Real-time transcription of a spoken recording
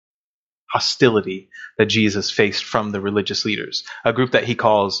hostility that Jesus faced from the religious leaders, a group that he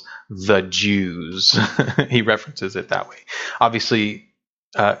calls the Jews. He references it that way. Obviously,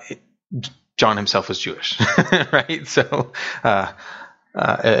 John himself was Jewish, right? So,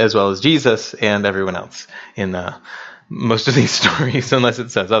 as well as Jesus and everyone else in most of these stories, unless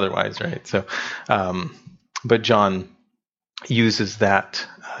it says otherwise, right? So, but John uses that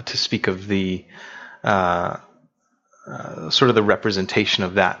to speak of the sort of the representation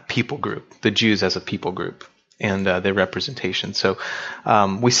of that people group, the Jews as a people group, and their representation. So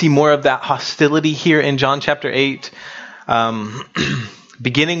we see more of that hostility here in John chapter 8,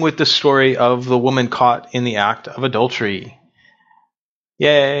 beginning with the story of the woman caught in the act of adultery.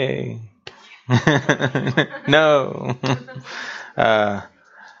 Yay! No!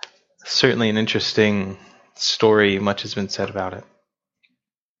 Certainly an interesting story. Much has been said about it.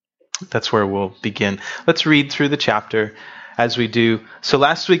 That's where we'll begin. Let's read through the chapter as we do. So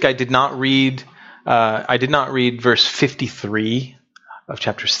last week I did not read verse 53 of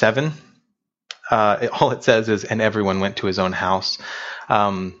chapter 7. All it says is, and everyone went to his own house.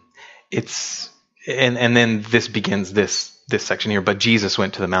 And then this begins this section here, but Jesus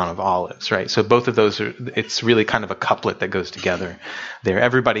went to the Mount of Olives, right? So both of those it's really kind of a couplet that goes together there.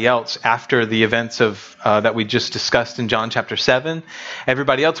 Everybody else, after the events of that we just discussed in John chapter 7,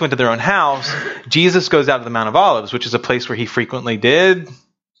 everybody else went to their own house. Jesus goes out to the Mount of Olives, which is a place where he frequently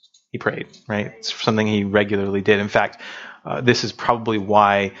he prayed, right? It's something he regularly did. In fact, this is probably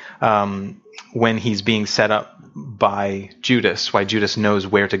why when he's being set up by Judas, why Judas knows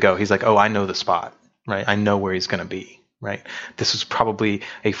where to go. He's like, oh, I know the spot, right? I know where he's going to be. Right. This was probably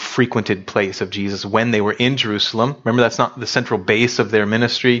a frequented place of Jesus when they were in Jerusalem. Remember, that's not the central base of their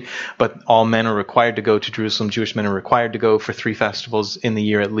ministry, but all men are required to go to Jerusalem. Jewish men are required to go for 3 festivals in the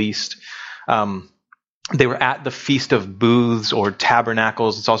year at least. They were at the Feast of Booths or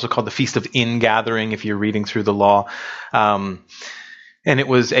Tabernacles. It's also called the Feast of Ingathering if you're reading through the law. And it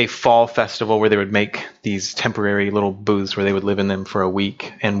was a fall festival where they would make these temporary little booths where they would live in them for a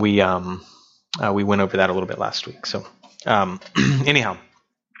week. And we went over that a little bit last week. So anyhow,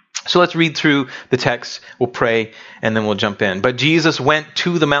 so let's read through the text. We'll pray and then we'll jump in. But Jesus went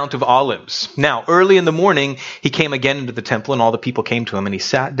to the Mount of Olives. Now, early in the morning, he came again into the temple and all the people came to him and he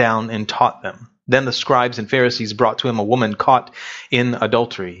sat down and taught them. Then the scribes and Pharisees brought to him a woman caught in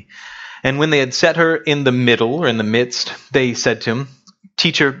adultery. And when they had set her in the middle or in the midst, they said to him,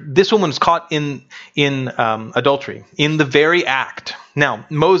 Teacher, this woman was caught in adultery, in the very act. Now,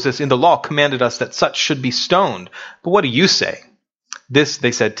 Moses in the law commanded us that such should be stoned. But what do you say? This,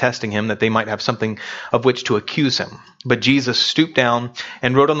 they said, testing him, that they might have something of which to accuse him. But Jesus stooped down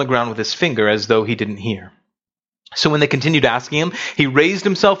and wrote on the ground with his finger as though he didn't hear. So when they continued asking him, he raised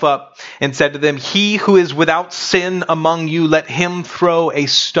himself up and said to them, He who is without sin among you, let him throw a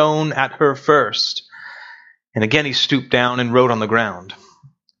stone at her first. And again he stooped down and wrote on the ground.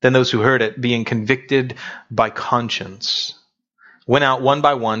 Then those who heard it, being convicted by conscience, went out one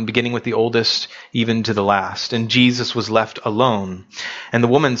by one, beginning with the oldest, even to the last. And Jesus was left alone, and the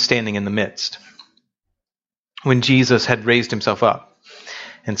woman standing in the midst. When Jesus had raised himself up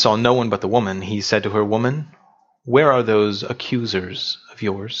and saw no one but the woman, he said to her, Woman, where are those accusers of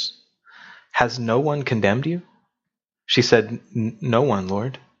yours? Has no one condemned you? She said, No one,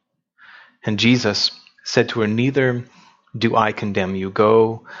 Lord. And Jesus said to her, Neither do I condemn you.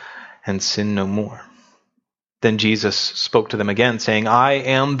 Go and sin no more. Then Jesus spoke to them again, saying, I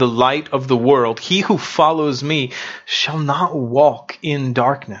am the light of the world. He who follows me shall not walk in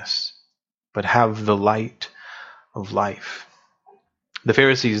darkness, but have the light of life. The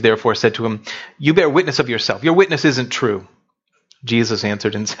Pharisees therefore said to him, You bear witness of yourself. Your witness isn't true. Jesus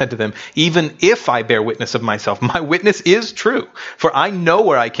answered and said to them, Even if I bear witness of myself, my witness is true. For I know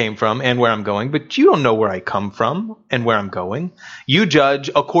where I came from and where I'm going, but you don't know where I come from and where I'm going. You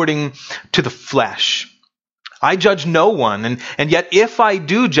judge according to the flesh. I judge no one, and yet if I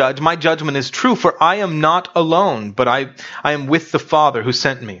do judge, my judgment is true, for I am not alone, but I am with the Father who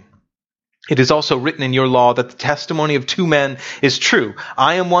sent me. It is also written in your law that the testimony of 2 men is true.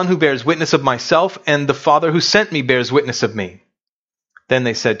 I am one who bears witness of myself, and the Father who sent me bears witness of me. Then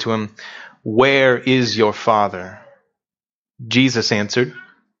they said to him, Where is your Father? Jesus answered,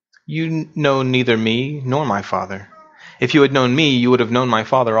 You know neither me nor my Father. If you had known me, you would have known my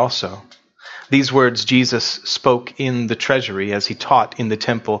Father also. These words Jesus spoke in the treasury as he taught in the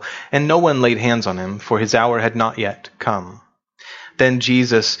temple, and no one laid hands on him, for his hour had not yet come. Then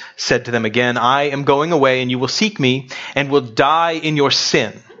Jesus said to them again, I am going away, and you will seek me, and will die in your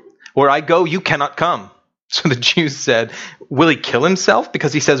sin. Where I go, you cannot come. So the Jews said, will he kill himself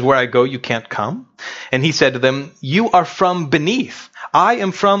because he says, where I go, you can't come? And he said to them, you are from beneath. I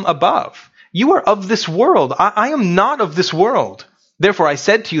am from above. You are of this world. I am not of this world. Therefore I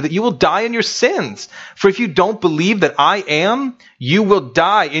said to you that you will die in your sins. For if you don't believe that I am, you will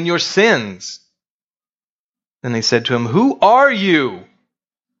die in your sins. Then they said to him, who are you?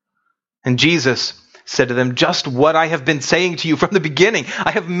 And Jesus said to them, just what I have been saying to you from the beginning.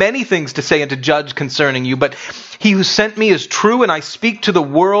 I have many things to say and to judge concerning you, but he who sent me is true, and I speak to the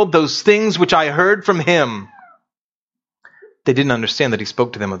world those things which I heard from him. They didn't understand that he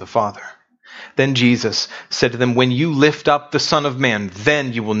spoke to them of the Father. Then Jesus said to them, when you lift up the Son of Man,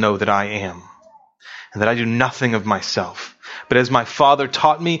 then you will know that I am, and that I do nothing of myself. But as my Father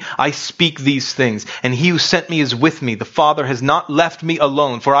taught me, I speak these things, and he who sent me is with me. The Father has not left me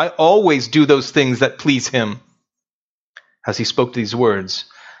alone, for I always do those things that please him. As he spoke these words,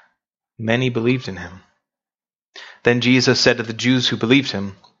 many believed in him. Then Jesus said to the Jews who believed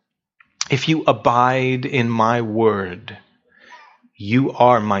him, if you abide in my word, you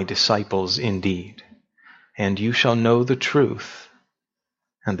are my disciples indeed, and you shall know the truth,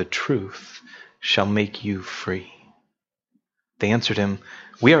 and the truth shall make you free. They answered him,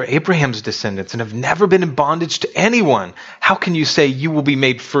 we are Abraham's descendants and have never been in bondage to anyone. How can you say you will be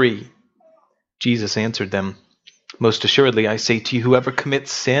made free? Jesus answered them, most assuredly I say to you, whoever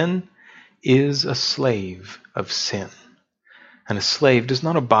commits sin is a slave of sin. And a slave does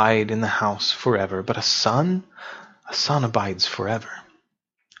not abide in the house forever, but a son abides forever.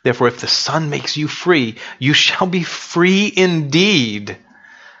 Therefore, if the Son makes you free, you shall be free indeed.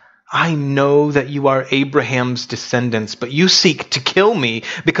 I know that you are Abraham's descendants, but you seek to kill me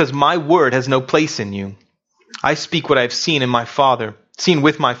because my word has no place in you. I speak what I have seen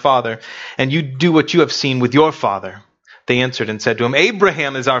with my father, and you do what you have seen with your father. They answered and said to him,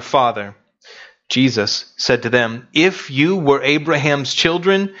 Abraham is our father. Jesus said to them, if you were Abraham's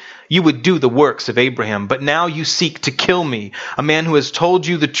children, you would do the works of Abraham. But now you seek to kill me, a man who has told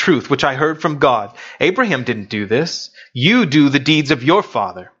you the truth, which I heard from God. Abraham didn't do this. You do the deeds of your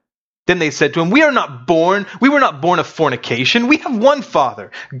father. Then they said to him, we were not born of fornication. We have one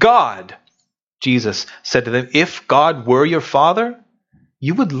Father, God. Jesus said to them, if God were your Father,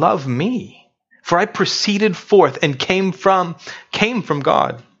 you would love me, for I proceeded forth and came from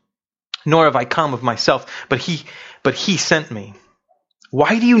God. Nor have I come of myself, but he sent me.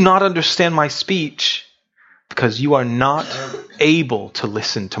 Why do you not understand my speech? Because you are not able to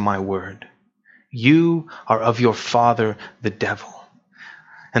listen to my word. You are of your father, the devil,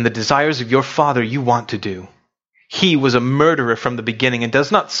 and the desires of your father you want to do. He was a murderer from the beginning and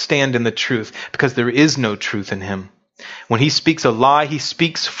does not stand in the truth, because there is no truth in him. When he speaks a lie, he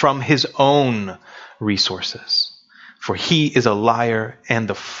speaks from his own resources, for he is a liar and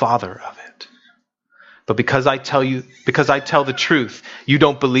the father of it. But because I tell the truth, you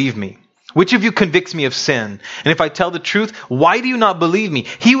don't believe me. Which of you convicts me of sin? And if I tell the truth, why do you not believe me?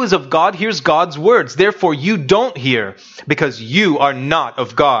 He who is of God hears God's words. Therefore you don't hear, because you are not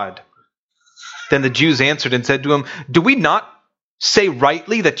of God. Then the Jews answered and said to him, do we not say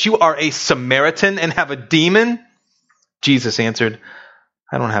rightly that you are a Samaritan and have a demon? Jesus answered,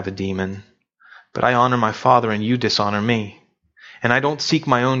 I don't have a demon, but I honor my Father and you dishonor me. And I don't seek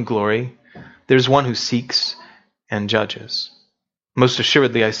my own glory. There's one who seeks and judges. Most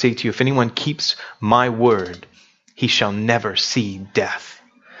assuredly, I say to you, if anyone keeps my word, he shall never see death.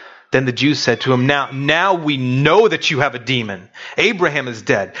 Then the Jews said to him, Now we know that you have a demon. Abraham is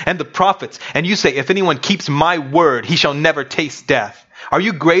dead, and the prophets, and you say, if anyone keeps my word, he shall never taste death. Are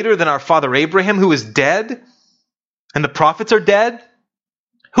you greater than our father Abraham, who is dead? And the prophets are dead?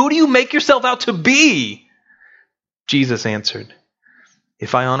 Who do you make yourself out to be? Jesus answered,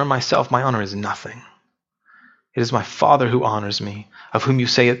 if I honor myself, my honor is nothing. It is my Father who honors me, of whom you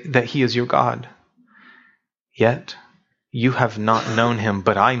say that he is your God. Yet you have not known him,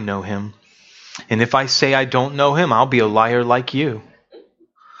 but I know him. And if I say I don't know him, I'll be a liar like you.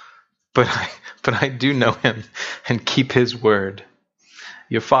 But I do know him and keep his word.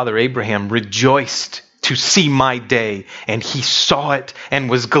 Your father Abraham rejoiced to see my day, and he saw it and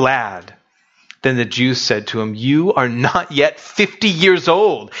was glad. Then the Jews said to him, you are not yet 50 years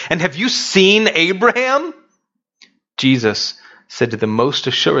old, and have you seen Abraham? Jesus said to them, most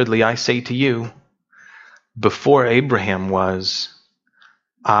assuredly, I say to you, before Abraham was,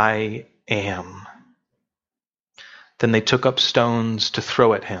 I am. Then they took up stones to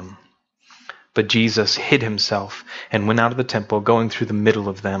throw at him. But Jesus hid himself and went out of the temple, going through the middle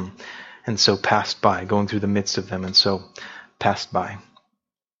of them, and so passed by, going through the midst of them, and so passed by.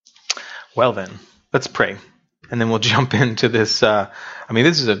 Well then, let's pray, and then we'll jump into this.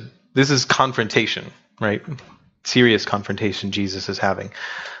 This is confrontation. right? Serious confrontation Jesus is having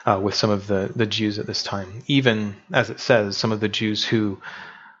with some of the Jews at this time. Even, as it says, some of the Jews who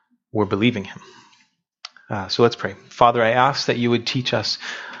were believing him. So let's pray. Father, I ask that you would teach us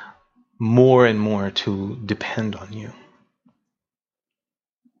more and more to depend on you,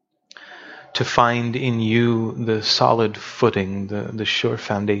 to find in you the solid footing, the sure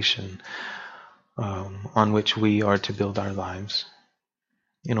foundation on which we are to build our lives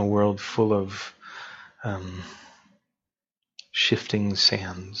in a world full of shifting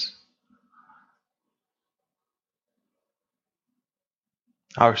sands.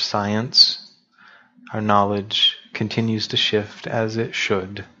 Our science, our knowledge continues to shift as it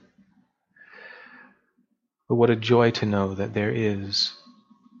should. But what a joy to know that there is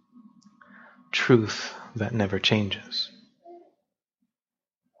truth that never changes.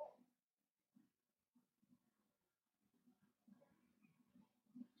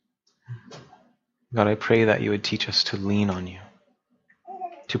 God, I pray that you would teach us to lean on you,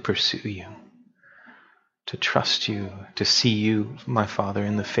 to pursue you, to trust you, to see you, my Father,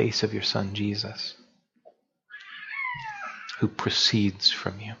 in the face of your Son, Jesus, who proceeds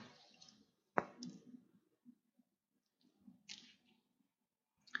from you.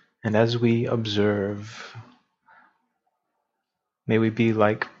 And as we observe, may we be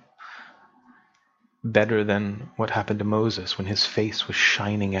like better than what happened to Moses when his face was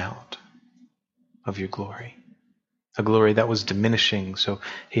shining out of your glory. A glory that was diminishing, so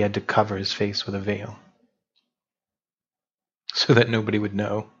he had to cover his face with a veil so that nobody would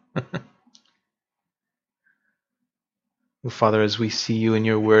know. Father, as we see you in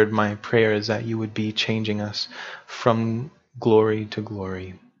your word, my prayer is that you would be changing us from glory to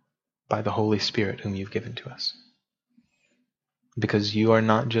glory by the Holy Spirit whom you've given to us. Because you are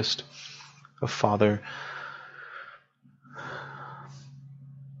not just a Father,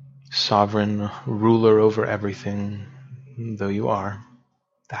 sovereign ruler over everything, though you are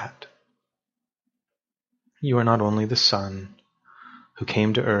that. You are not only the Son who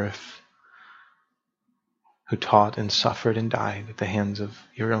came to earth, who taught and suffered and died at the hands of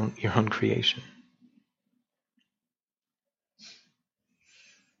your own creation.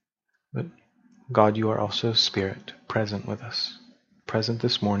 But God, you are also Spirit, present with us, present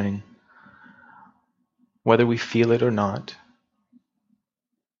this morning. Whether we feel it or not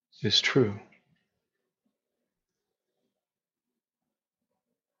is true.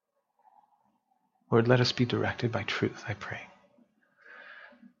 Lord, let us be directed by truth, I pray.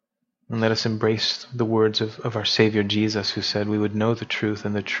 And let us embrace the words of our Savior Jesus, who said we would know the truth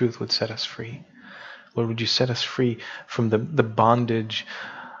and the truth would set us free. Lord, would you set us free from the bondage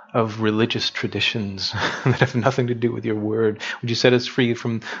of religious traditions that have nothing to do with your word? Would you set us free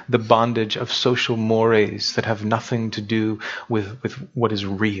from the bondage of social mores that have nothing to do with what is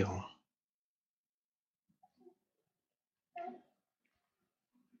real?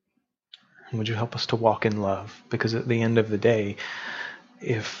 And would you help us to walk in love? Because at the end of the day,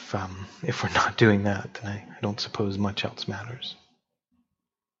 if we're not doing that, then I don't suppose much else matters.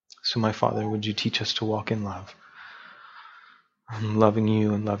 So my Father, would you teach us to walk in love, loving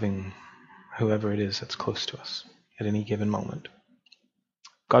you and loving whoever it is that's close to us at any given moment.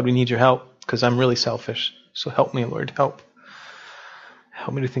 God, we need your help because I'm really selfish. So help me, Lord, help.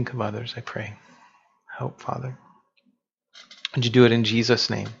 Help me to think of others, I pray. Help, Father. Would you do it in Jesus'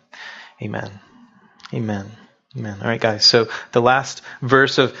 name? Amen. Amen. Amen. All right, guys. So the last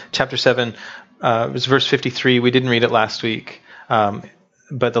verse of chapter 7 was verse 53. We didn't read it last week.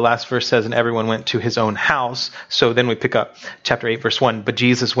 But the last verse says, and everyone went to his own house. So then we pick up chapter 8, verse 1. But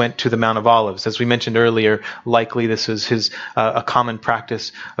Jesus went to the Mount of Olives. As we mentioned earlier, likely this was a common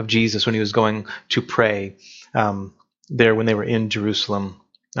practice of Jesus when he was going to pray there when they were in Jerusalem.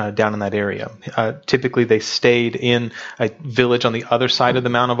 Down in that area. Typically they stayed in a village on the other side of the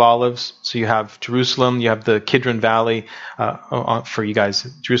Mount of Olives. So you have Jerusalem, you have the Kidron Valley. For you guys,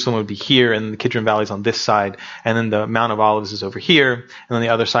 Jerusalem would be here and the Kidron Valley is on this side. And then the Mount of Olives is over here. And on the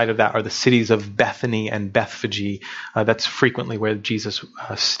other side of that are the cities of Bethany and Bethphage. That's frequently where Jesus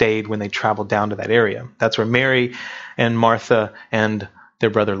stayed when they traveled down to that area. That's where Mary and Martha and their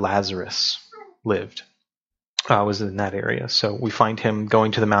brother Lazarus lived. Was in that area. So we find him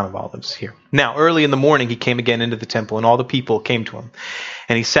going to the Mount of Olives here. Now, early in the morning, he came again into the temple, and all the people came to him.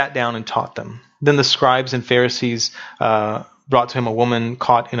 And he sat down and taught them. Then the scribes and Pharisees brought to him a woman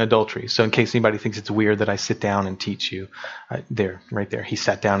caught in adultery. So in case anybody thinks it's weird that I sit down and teach you, right there, he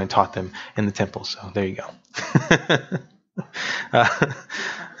sat down and taught them in the temple. So there you go.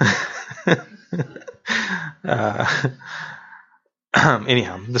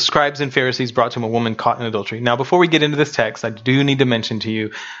 anyhow, the scribes and Pharisees brought to him a woman caught in adultery. Now, before we get into this text, I do need to mention to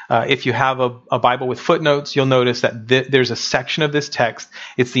you, if you have a Bible with footnotes, you'll notice that there's a section of this text.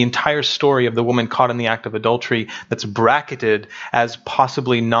 It's the entire story of the woman caught in the act of adultery that's bracketed as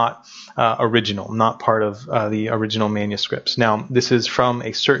possibly not original, not part of the original manuscripts. Now, this is from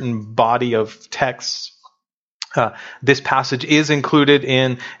a certain body of texts. This passage is included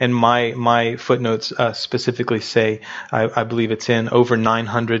in, and my footnotes specifically say, I believe it's in over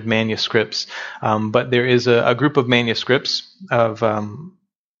 900 manuscripts. But there is a group of manuscripts of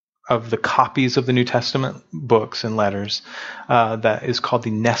the copies of the New Testament books and letters that is called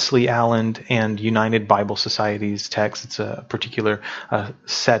the Nestle Aland and United Bible Society's text. It's a particular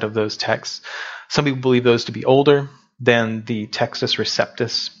set of those texts. Some people believe those to be older than the Textus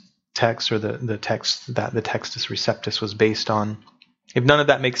Receptus text, or the text that the Textus Receptus was based on. If none of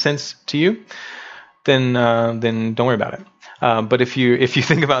that makes sense to you, then don't worry about it. But if you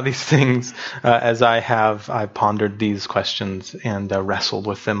think about these things as I have, I've pondered these questions and wrestled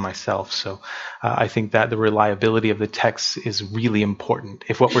with them myself. So I think that the reliability of the text is really important.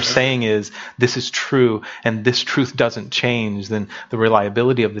 If what we're saying is this is true and this truth doesn't change, then the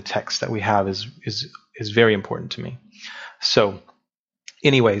reliability of the text that we have is very important to me. So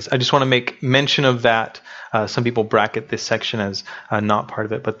anyways, I just want to make mention of that. Some people bracket this section as not part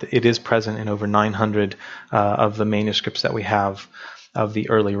of it, but it is present in over 900 of the manuscripts that we have of the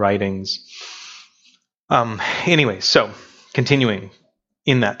early writings. Anyway, so continuing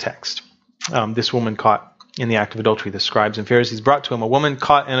in that text, this woman caught in the act of adultery, the scribes and Pharisees brought to him a woman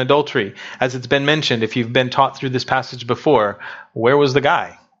caught in adultery. As it's been mentioned, if you've been taught through this passage before, where was the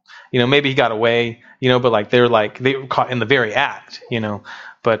guy? Maybe he got away, but they were caught in the very act,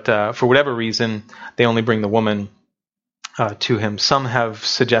 But for whatever reason, they only bring the woman to him. Some have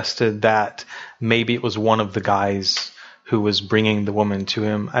suggested that maybe it was one of the guys who was bringing the woman to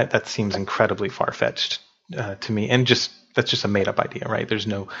him. That seems incredibly far-fetched to me. And that's just a made-up idea, right? There's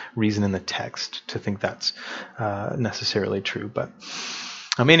no reason in the text to think that's necessarily true. But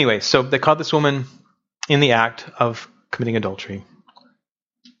anyway, so they caught this woman in the act of committing adultery.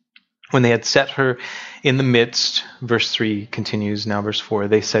 When they had set her in the midst, verse 3 continues, now verse 4,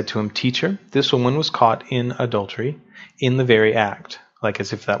 they said to him, Teacher, this woman was caught in adultery in the very act. Like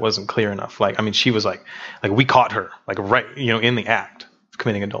as if that wasn't clear enough. She was like we caught her, right, in the act of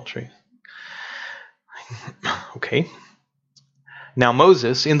committing adultery. Okay. Now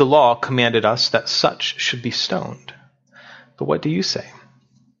Moses in the law commanded us that such should be stoned. But what do you say?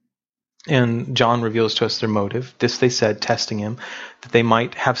 And John reveals to us their motive. This they said, testing him, that they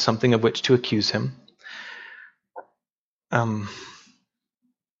might have something of which to accuse him. One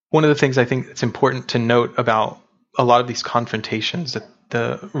of the things I think it's important to note about a lot of these confrontations that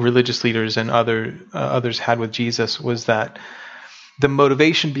the religious leaders and others had with Jesus was that the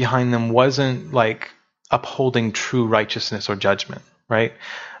motivation behind them wasn't like upholding true righteousness or judgment, right?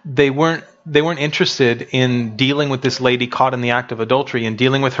 They weren't interested in dealing with this lady caught in the act of adultery and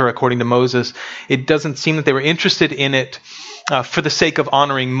dealing with her according to Moses. It doesn't seem that they were interested in it for the sake of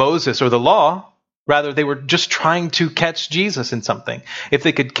honoring Moses or the law. Rather, they were just trying to catch Jesus in something. If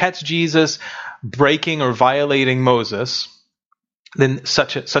they could catch Jesus breaking or violating Moses, then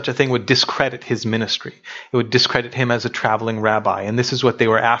such a thing would discredit his ministry. It would discredit him as a traveling rabbi, and this is what they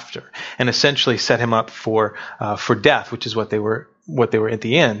were after, and essentially set him up for death, which is what they were at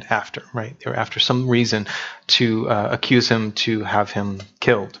the end after, right? They were after some reason to accuse him, to have him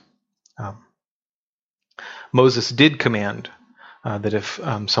killed. Moses did command that if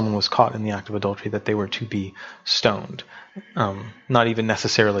someone was caught in the act of adultery, that they were to be stoned. Not even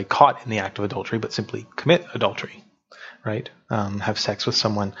necessarily caught in the act of adultery, but simply commit adultery, right? Have sex with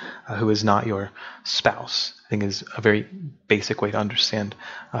someone who is not your spouse. I think is a very basic way to understand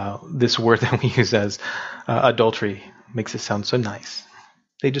this word that we use as adultery. Makes it sound so nice.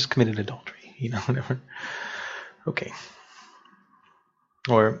 They just committed adultery, whatever. Okay.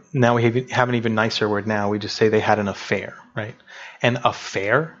 Or now we have an even nicer word now. We just say they had an affair, right? An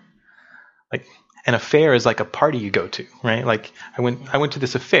affair? Like, an affair is like a party you go to, right? Like, I went to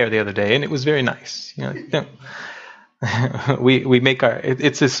this affair the other day and it was very nice. We make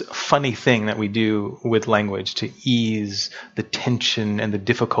it's this funny thing that we do with language to ease the tension and the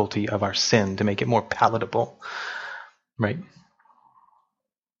difficulty of our sin, to make it more palatable. Right?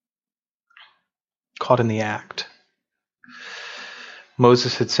 Caught in the act.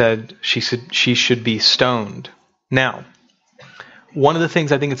 Moses had said she should be stoned. Now, one of the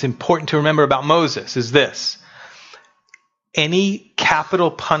things I think it's important to remember about Moses is this. Any capital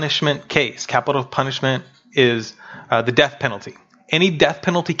punishment case, capital punishment is the death penalty. Any death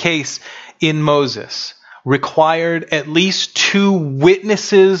penalty case in Moses required at least 2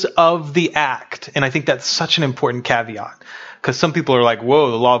 witnesses of the act. And I think that's such an important caveat, because some people are like,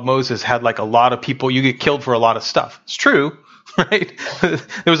 whoa, the law of Moses had like a lot of people, you get killed for a lot of stuff. It's true, right? There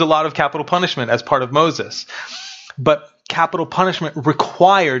was a lot of capital punishment as part of Moses. But capital punishment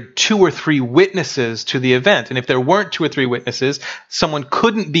required 2 or 3 witnesses to the event. And if there weren't 2 or 3 witnesses, someone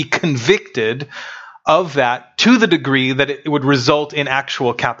couldn't be convicted of that to the degree that it would result in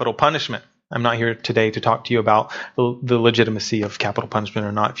actual capital punishment. I'm not here today to talk to you about the legitimacy of capital punishment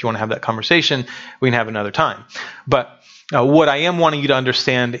or not. If you want to have that conversation, we can have another time. But what I am wanting you to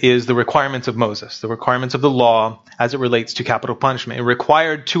understand is the requirements of Moses, the requirements of the law as it relates to capital punishment. It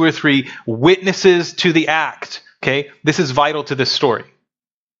required 2 or 3 witnesses to the act. Okay, this is vital to this story,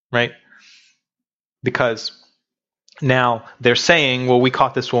 right? Because now they're saying, well, we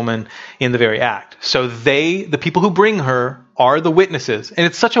caught this woman in the very act. So the people who bring her are the witnesses. And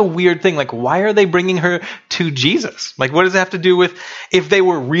it's such a weird thing. Like, why are they bringing her to Jesus? Like, what does it have to do with if they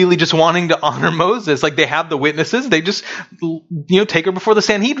were really just wanting to honor Moses? Like, they have the witnesses. They just, take her before the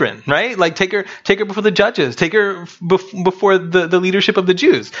Sanhedrin, right? Like, take her before the judges, take her before the leadership of the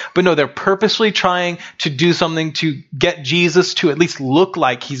Jews. But no, they're purposely trying to do something to get Jesus to at least look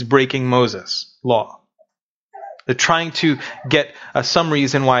like he's breaking Moses' law. They're trying to get some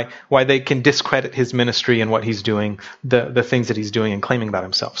reason why they can discredit his ministry and what he's doing, the things that he's doing and claiming about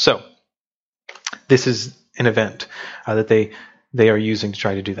himself. So this is an event that they are using to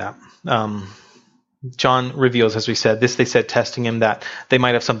try to do that. John reveals, as we said, this they said, testing him, that they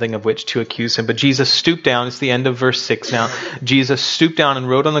might have something of which to accuse him. But Jesus stooped down. It's the end of verse 6 now. Jesus stooped down and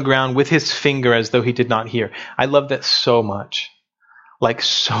wrote on the ground with his finger as though he did not hear. I love that so much. Like,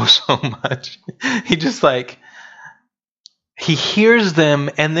 so much. He just he hears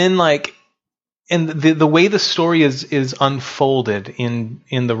them, and then and the way the story is unfolded in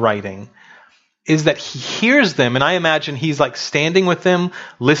the writing is that he hears them, and I imagine he's standing with them,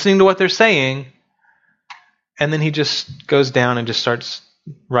 listening to what they're saying, and then he just goes down and just starts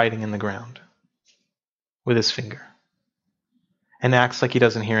writing in the ground with his finger and acts like he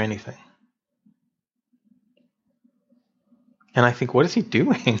doesn't hear anything. And I think, what is he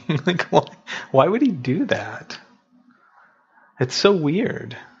doing? Why would he do that? It's so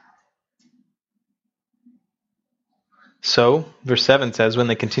weird. So, verse 7 says, when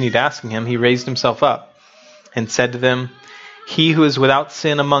they continued asking him, he raised himself up and said to them, "He who is without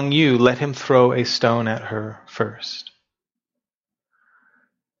sin among you, let him throw a stone at her first."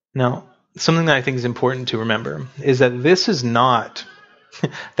 Now, something that I think is important to remember is that this is not,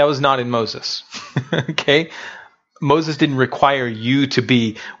 that was not in Moses. Okay? Moses didn't require you to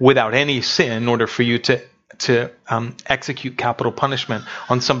be without any sin in order for you to execute capital punishment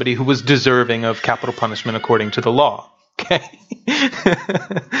on somebody who was deserving of capital punishment according to the law. Okay,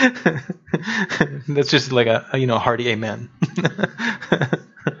 that's just like a hearty amen.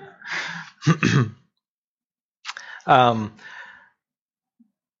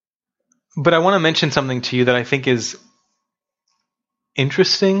 But I want to mention something to you that I think is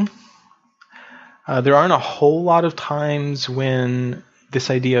interesting. There aren't a whole lot of times when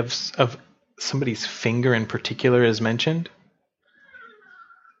this idea of somebody's finger in particular is mentioned.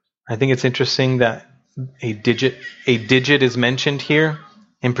 I think it's interesting that a digit is mentioned here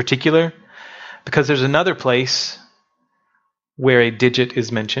in particular, because there's another place where a digit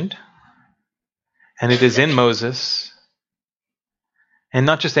is mentioned, and it is in Moses, and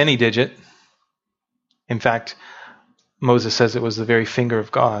not just any digit. In fact, Moses says it was the very finger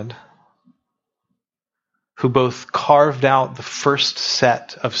of God, who both carved out the first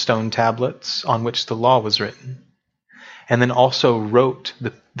set of stone tablets on which the law was written, and then also wrote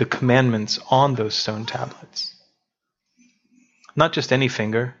the commandments on those stone tablets. Not just any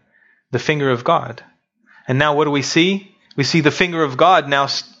finger, the finger of God. And now what do we see? We see the finger of God now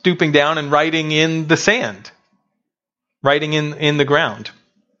stooping down and writing in the sand, writing in the ground.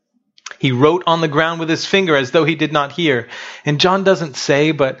 He wrote on the ground with his finger as though he did not hear. And John doesn't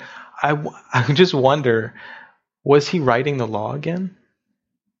say, but I just wonder, was he writing the law again?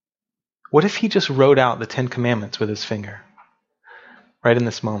 What if he just wrote out the 10 Commandments with his finger right in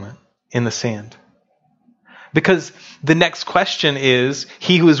this moment, in the sand? Because the next question is,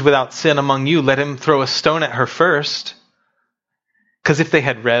 he who is without sin among you, let him throw a stone at her first. Because if they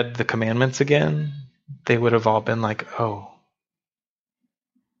had read the commandments again, they would have all been like, oh,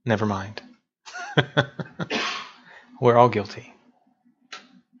 never mind. We're all guilty.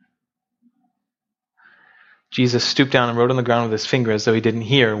 Jesus stooped down and wrote on the ground with his finger as though he didn't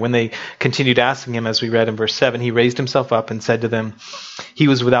hear. When they continued asking him, as we read in verse 7, he raised himself up and said to them, "He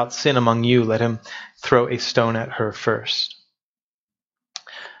was without sin among you, let him throw a stone at her first."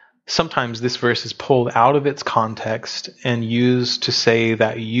 sometimes this verse is pulled out of its context and used to say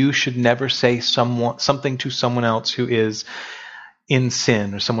that you should never say something to someone else who is in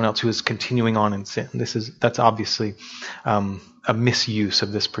sin, or someone else who is continuing on in sin. That's obviously a misuse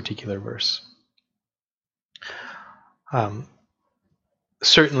of this particular verse.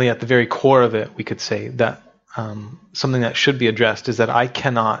 Certainly at the very core of it, we could say that something that should be addressed is that I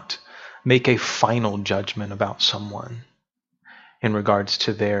cannot make a final judgment about someone in regards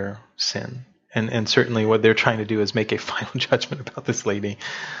to their sin. And certainly what they're trying to do is make a final judgment about this lady.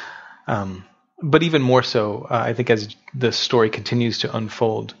 But even more so, I think as the story continues to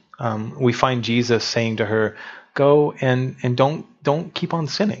unfold, we find Jesus saying to her, go and don't keep on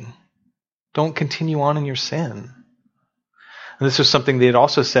sinning. Don't continue on in your sin. And this was something they had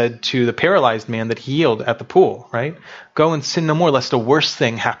also said to the paralyzed man that he healed at the pool, right? Go and sin no more, lest a worse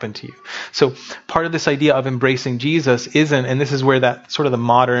thing happen to you. So part of this idea of embracing Jesus isn't, and this is where that sort of the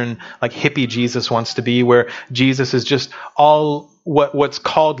modern, like hippie Jesus wants to be, where Jesus is just all what's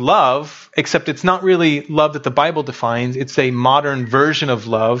called love, except it's not really love that the Bible defines. It's a modern version of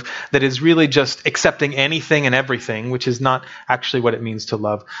love that is really just accepting anything and everything, which is not actually what it means to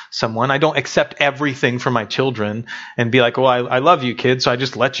love someone. I don't accept everything from my children and be like, well, I love you, kid, so I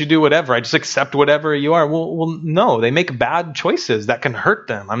just let you do whatever. I just accept whatever you are. Well, no, they make bad choices that can hurt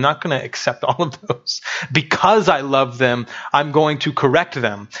them. I'm not going to accept all of those. Because I love them, I'm going to correct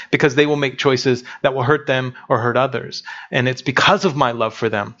them, because they will make choices that will hurt them or hurt others. And it's because of my love for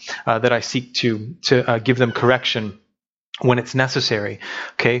them that I seek to give them correction when it's necessary.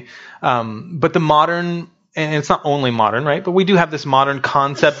 Okay, but the modern, and it's not only modern, right? But we do have this modern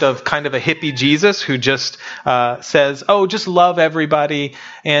concept of kind of a hippie Jesus who just says, "Oh, just love everybody."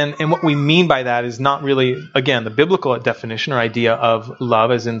 And what we mean by that is not really, again, the biblical definition or idea of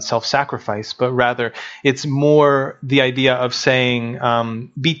love as in self-sacrifice, but rather it's more the idea of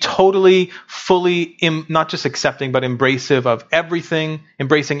saying, be totally, fully, not just accepting, but embracing of everything,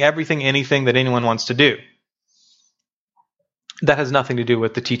 embracing everything, anything that anyone wants to do. That has nothing to do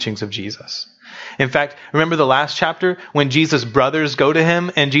with the teachings of Jesus. In fact, remember the last chapter when Jesus' brothers go to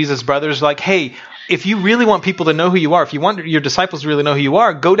him and Jesus' brothers are like, hey, if you really want people to know who you are, if you want your disciples to really know who you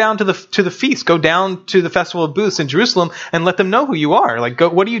are, go down to the feast, go down to the Festival of Booths in Jerusalem and let them know who you are. Like, go,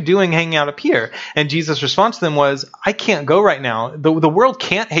 what are you doing hanging out up here? And Jesus' response to them was, I can't go right now. The world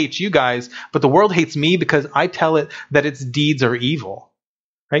can't hate you guys, but the world hates me because I tell it that its deeds are evil.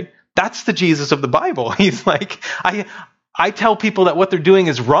 Right? That's the Jesus of the Bible. He's like, I tell people that what they're doing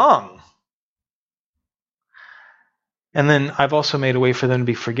is wrong. And then I've also made a way for them to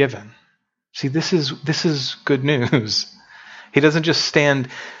be forgiven. See, this is good news. He doesn't just stand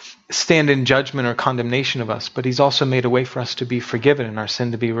in judgment or condemnation of us, but he's also made a way for us to be forgiven and our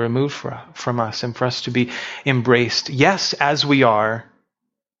sin to be removed from us and for us to be embraced, yes, as we are,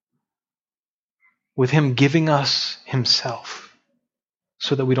 with him giving us himself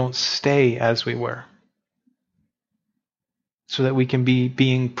so that we don't stay as we were. So that we can be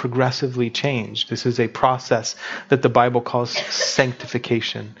being progressively changed. This is a process that the Bible calls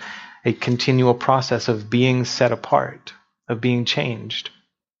sanctification, a continual process of being set apart, of being changed.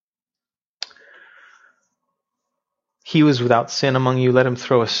 He was without sin among you, let him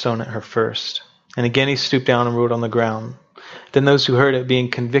throw a stone at her first. And again he stooped down and wrote on the ground. Then those who heard it, being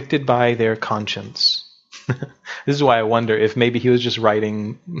convicted by their conscience. This is why I wonder if maybe he was just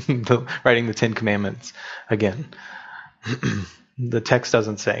writing the Ten Commandments again. The text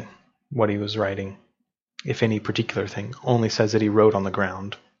doesn't say what he was writing, if any particular thing, only says that he wrote on the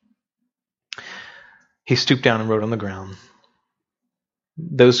ground. He stooped down and wrote on the ground.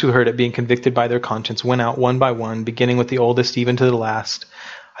 Those who heard it, being convicted by their conscience, went out one by one, beginning with the oldest even to the last.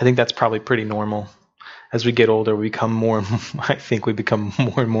 I think that's probably pretty normal. As we get older, we become more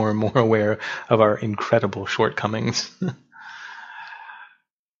and more aware of our incredible shortcomings.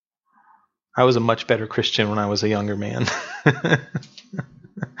 I was a much better Christian when I was a younger man.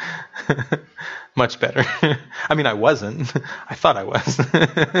 Much better. I mean, I wasn't. I thought I was.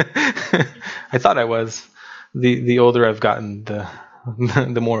 I thought I was. The older I've gotten,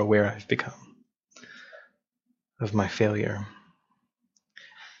 the more aware I've become of my failure.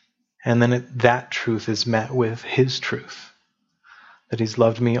 And then that truth is met with his truth, that he's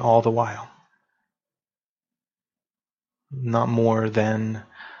loved me all the while. Not more than,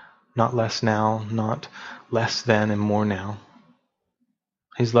 not less now, not less than and more now.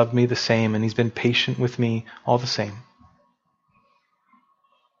 He's loved me the same, and he's been patient with me all the same.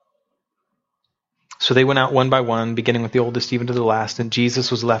 So they went out one by one, beginning with the oldest even to the last, and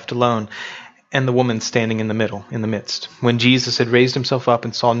Jesus was left alone, and the woman standing in the midst. When Jesus had raised himself up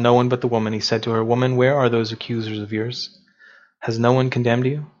and saw no one but the woman, he said to her, Woman, where are those accusers of yours? Has no one condemned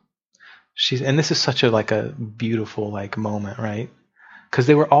you? And this is such a beautiful moment, right? Because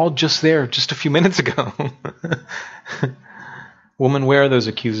they were all just there just a few minutes ago. Woman, where are those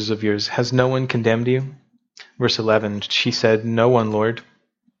accusers of yours? Has no one condemned you? Verse 11, she said, no one, Lord.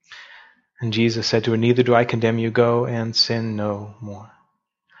 And Jesus said to her, neither do I condemn you. Go and sin no more.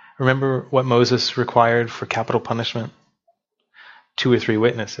 Remember what Moses required for capital punishment? 2 or 3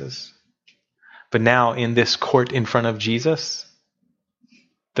 witnesses. But now in this court in front of Jesus,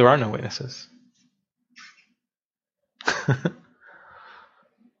 there are no witnesses.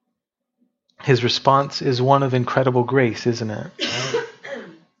 His response is one of incredible grace, isn't it?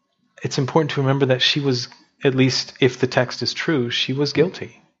 It's important to remember that she was, at least if the text is true, she was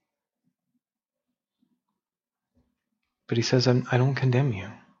guilty. But he says, I don't condemn you.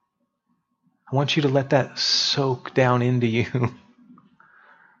 I want you to let that soak down into you.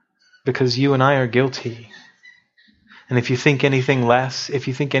 Because you and I are guilty. And if you think anything less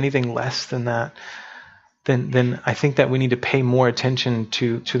than that, then I think that we need to pay more attention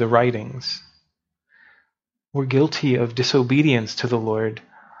to the writings. We're guilty of disobedience to the Lord.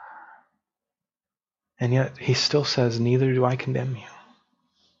 And yet he still says, neither do I condemn you.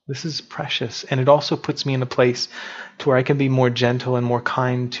 This is precious. And it also puts me in a place to where I can be more gentle and more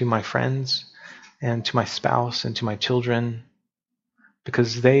kind to my friends and to my spouse and to my children,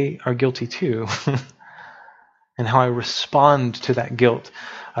 because they are guilty too. And how I respond to that guilt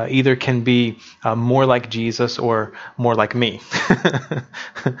either can be more like Jesus or more like me,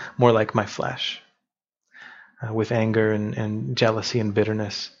 more like my flesh, with anger and jealousy and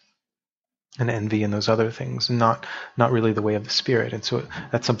bitterness and envy and those other things, not really the way of the Spirit. And so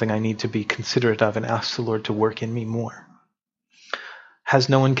that's something I need to be considerate of and ask the Lord to work in me more. Has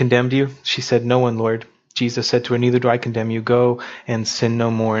no one condemned you? She said, no one, Lord. Jesus said to her, neither do I condemn you. Go and sin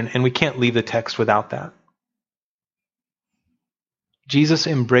no more. And we can't leave the text without that. Jesus'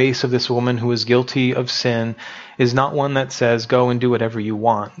 embrace of this woman who is guilty of sin is not one that says, go and do whatever you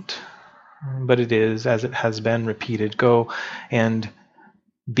want. But it is, as it has been repeated, go and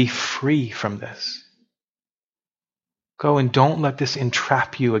be free from this. Go and don't let this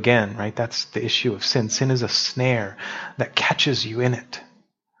entrap you again, right? That's the issue of sin. Sin is a snare that catches you in it.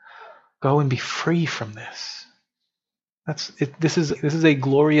 Go and be free from this. That's it. This is a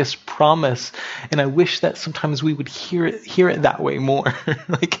glorious promise, and I wish that sometimes we would hear it that way more.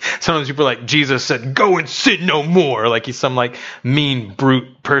 Like sometimes people are like, Jesus said, "Go and sin no more," like he's some mean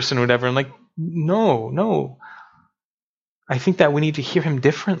brute person or whatever. I'm like, no. I think that we need to hear him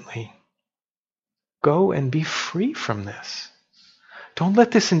differently. Go and be free from this. Don't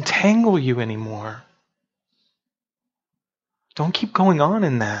let this entangle you anymore. Don't keep going on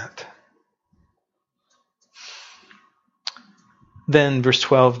in that. Then, verse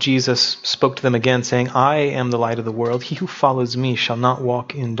 12, Jesus spoke to them again, saying, I am the light of the world. He who follows me shall not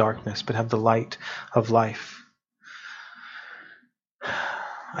walk in darkness, but have the light of life.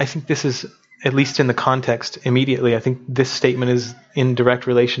 I think this is, at least in the context immediately, I think this statement is in direct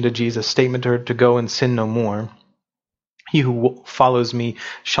relation to Jesus' statement to her to go and sin no more. He who follows me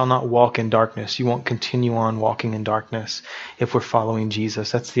shall not walk in darkness. You won't continue on walking in darkness if we're following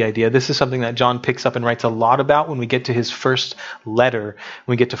Jesus. That's the idea. This is something that John picks up and writes a lot about when we get to his first letter.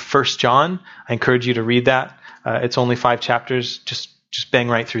 When we get to 1 John, I encourage you to read that. It's only 5 chapters. Just bang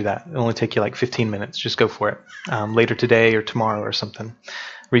right through that. It'll only take you 15 minutes. Just go for it. Later today or tomorrow or something.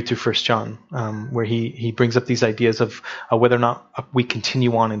 Read through 1 John, where he brings up these ideas of whether or not we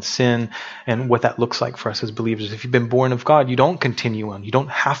continue on in sin and what that looks like for us as believers. If you've been born of God, you don't continue on. You don't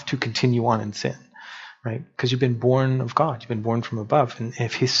have to continue on in sin, right? Because you've been born of God. You've been born from above. And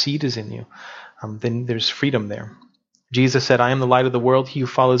if his seed is in you, then there's freedom there. Jesus said, I am the light of the world. He who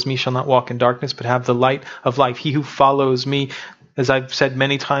follows me shall not walk in darkness, but have the light of life. He who follows me, as I've said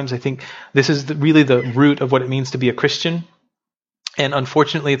many times, I think this is really the root of what it means to be a Christian. And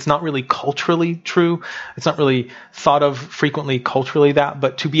unfortunately, it's not really culturally true. It's not really thought of frequently culturally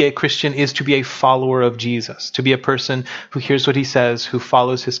but to be a Christian is to be a follower of Jesus, to be a person who hears what he says, who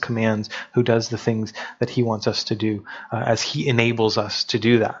follows his commands, who does the things that he wants us to do, as he enables us to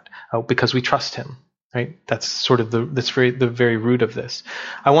do that, because we trust him. Right? That's sort of the very root of this.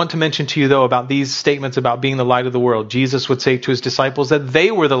 I want to mention to you, though, about these statements about being the light of the world. Jesus would say to his disciples that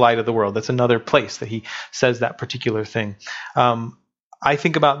they were the light of the world. That's another place that he says that particular thing. I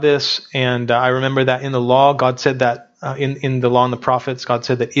think about this, and I remember that in the law, God said that, in the law and the prophets, God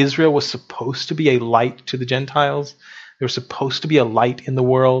said that Israel was supposed to be a light to the Gentiles. They were supposed to be a light in the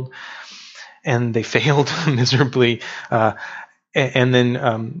world, and they failed miserably. And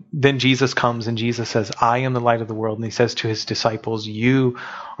then Jesus comes, and Jesus says, I am the light of the world. And he says to his disciples, you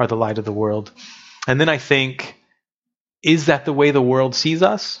are the light of the world. And then I think, is that the way the world sees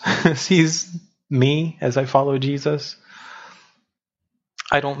us, sees me as I follow Jesus?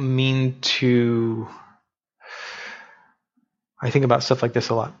 I don't mean to... I think about stuff like this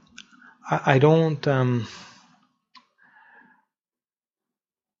a lot. I don't... I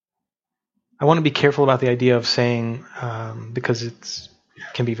want to be careful about the idea of saying, because it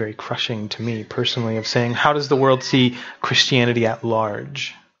can be very crushing to me personally, of saying, how does the world see Christianity at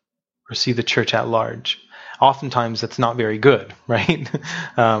large, or see the church at large? Oftentimes that's not very good, right?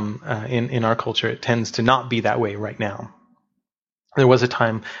 In our culture, it tends to not be that way right now. There was a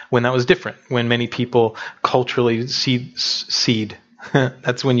time when that was different, when many people culturally seed.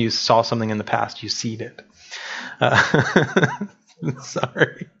 That's when you saw something in the past, you seed it.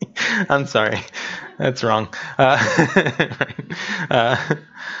 Sorry. I'm sorry. That's wrong.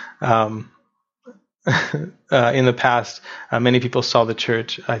 In the past, many people saw the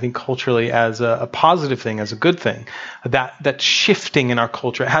church, I think, culturally as a positive thing, as a good thing. That shifting in our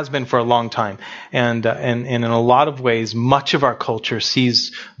culture, it has been for a long time, and in a lot of ways, much of our culture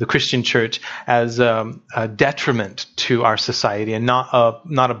sees the Christian church as a detriment to our society and not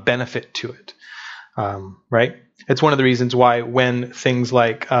a benefit to it. Right? It's one of the reasons why when things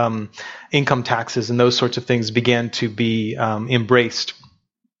like income taxes and those sorts of things began to be embraced,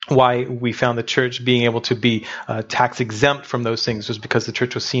 why we found the church being able to be tax exempt from those things was because the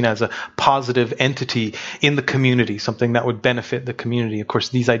church was seen as a positive entity in the community, something that would benefit the community. Of course,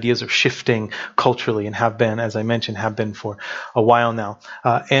 these ideas are shifting culturally and have been, as I mentioned, have been for a while now.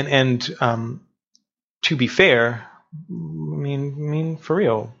 And to be fair, I mean for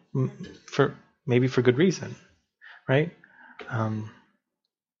real, maybe for good reason, right? And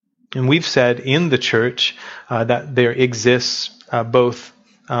we've said in the church that there exists both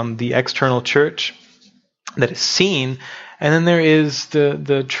the external church that is seen, and then there is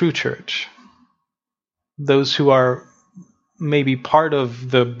the true church. Those who are maybe part of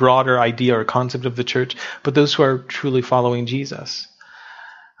the broader idea or concept of the church, but those who are truly following Jesus.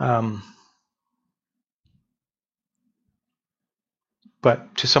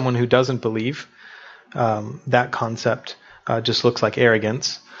 But to someone who doesn't believe, that concept just looks like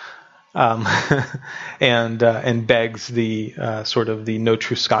arrogance. And begs the sort of the no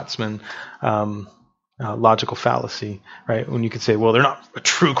true Scotsman logical fallacy, right? When you could say, well, they're not a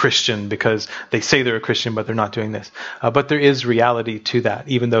true Christian because they say they're a Christian, but they're not doing this. But there is reality to that,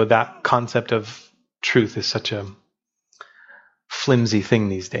 even though that concept of truth is such a flimsy thing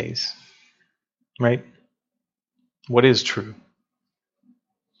these days, right? What is true?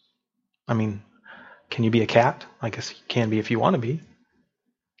 I mean, can you be a cat? I guess you can be if you want to be.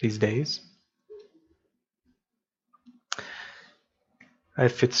 These days,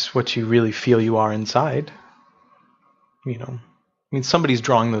 if it's what you really feel you are inside, somebody's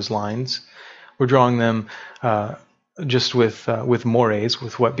drawing those lines. We're drawing them just with mores,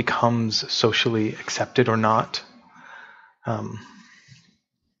 with what becomes socially accepted or not.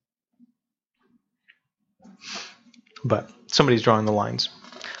 But somebody's drawing the lines.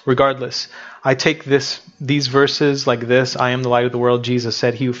 Regardless, I take these verses like this: I am the light of the world. Jesus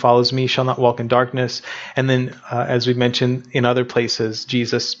said, he who follows me shall not walk in darkness. And then, as we mentioned in other places,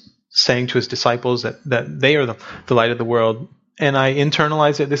 Jesus saying to his disciples that they are the light of the world. And I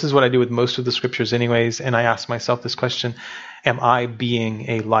internalize it. This is what I do with most of the scriptures anyways. And I ask myself this question: am I being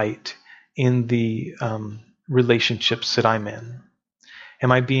a light in the relationships that I'm in?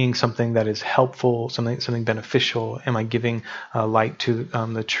 Am I being something that is helpful, something beneficial? Am I giving light to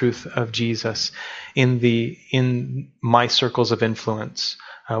the truth of Jesus in my circles of influence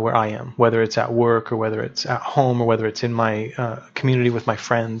where I am, whether it's at work or whether it's at home or whether it's in my community with my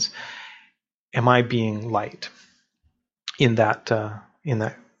friends? Am I being light in that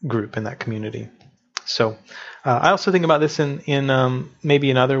group, in that community? So I also think about this in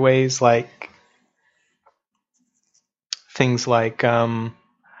maybe in other ways, like things like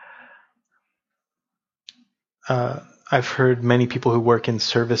I've heard many people who work in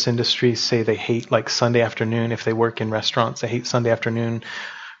service industries say they hate like Sunday afternoon. If they work in restaurants, they hate Sunday afternoon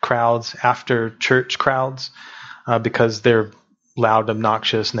crowds, after church crowds, because they're loud,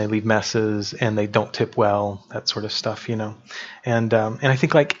 obnoxious, and they leave messes and they don't tip well, that sort of stuff, And I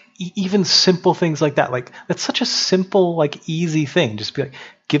think like even simple things like that, like that's such a simple, like easy thing. Just be like,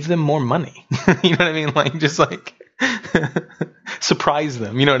 give them more money. You know what I mean? Like just like surprise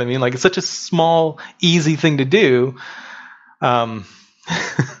them. You know what I mean? Like it's such a small, easy thing to do. That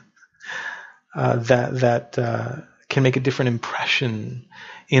can make a different impression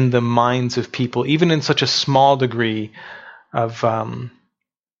in the minds of people, even in such a small degree of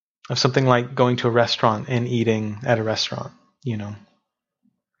something like going to a restaurant and eating at a restaurant,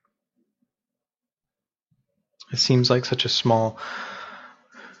 It seems like such a small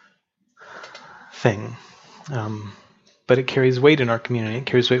thing. But it carries weight in our community. It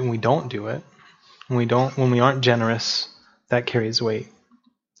carries weight when we don't do it. When we aren't generous, that carries weight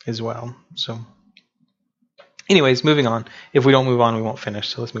as well. So anyways, moving on. If we don't move on, we won't finish.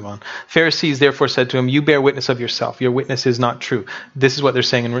 So let's move on. Pharisees therefore said to him, "You bear witness of yourself. Your witness is not true." This is what they're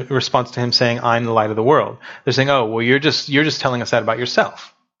saying in response to him saying, "I'm the light of the world." They're saying, "Oh, well, you're just telling us that about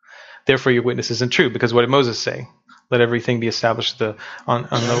yourself. Therefore, your witness isn't true." Because what did Moses say? Let everything be established on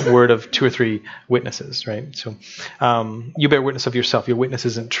the word of 2 or 3 witnesses, right? So you bear witness of yourself. Your witness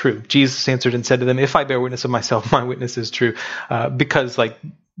isn't true. Jesus answered and said to them, "If I bear witness of myself, my witness is true." Because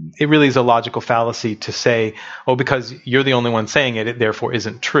it really is a logical fallacy to say, "Oh, because you're the only one saying it, it therefore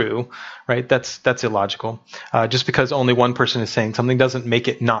isn't true," right? That's illogical. Just because only one person is saying something doesn't make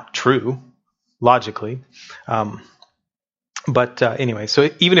it not true, logically. But anyway,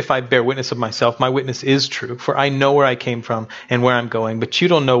 so even if I bear witness of myself, my witness is true, for I know where I came from and where I'm going, but you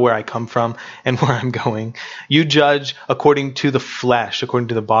don't know where I come from and where I'm going. You judge according to the flesh, according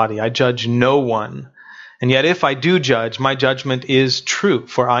to the body. I judge no one. And yet if I do judge, my judgment is true,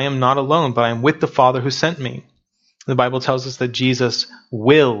 for I am not alone, but I am with the Father who sent me. The Bible tells us that Jesus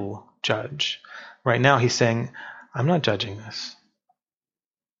will judge. Right now he's saying, I'm not judging this.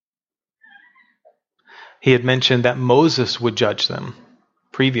 He had mentioned that Moses would judge them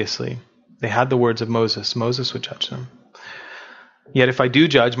previously. They had the words of Moses. Moses would judge them. Yet if I do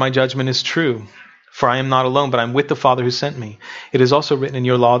judge, my judgment is true. For I am not alone, but I'm with the Father who sent me. It is also written in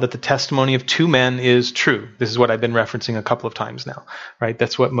your law that the testimony of 2 men is true. This is what I've been referencing a couple of times now, right?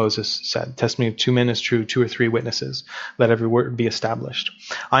 That's what Moses said. Testimony of 2 men is true, 2 or 3 witnesses. Let every word be established.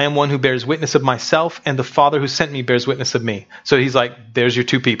 I am one who bears witness of myself, and the Father who sent me bears witness of me. So he's like, there's your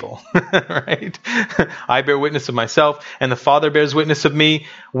 2 people, right? I bear witness of myself, and the Father bears witness of me.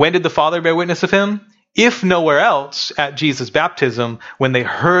 When did the Father bear witness of him? If nowhere else, at Jesus' baptism, when they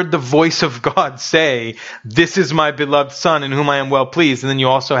heard the voice of God say, "This is my beloved Son in whom I am well pleased." And then you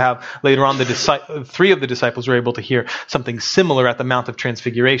also have later on 3 of the disciples were able to hear something similar at the Mount of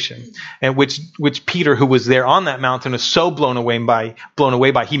Transfiguration, and which Peter, who was there on that mountain, was so blown away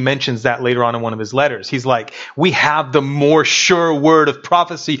by. He mentions that later on in one of his letters. He's like, we have the more sure word of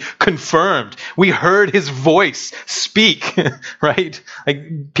prophecy confirmed. We heard his voice speak, right?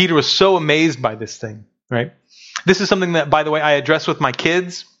 Like Peter was so amazed by this thing. Right? This is something that, by the way, I address with my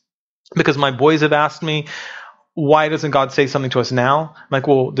kids because my boys have asked me, why doesn't God say something to us now? I'm like,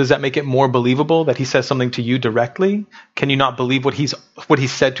 well, does that make it more believable that he says something to you directly? Can you not believe what he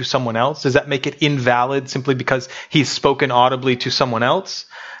said to someone else? Does that make it invalid simply because he's spoken audibly to someone else?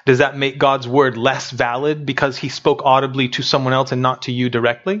 Does that make God's word less valid because he spoke audibly to someone else and not to you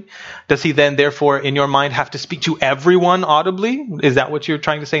directly? Does he then, therefore, in your mind, have to speak to everyone audibly? Is that what you're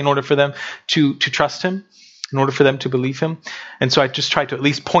trying to say in order for them to trust him? In order for them to believe him? And so I just try to at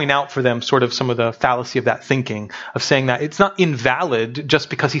least point out for them sort of some of the fallacy of that thinking, of saying that it's not invalid just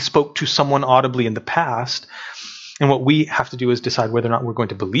because he spoke to someone audibly in the past. And what we have to do is decide whether or not we're going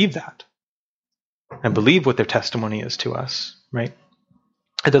to believe that and believe what their testimony is to us, right?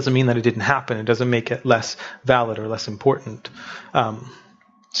 It doesn't mean that it didn't happen. It doesn't make it less valid or less important.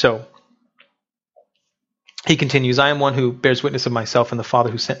 So he continues, I am one who bears witness of myself, and the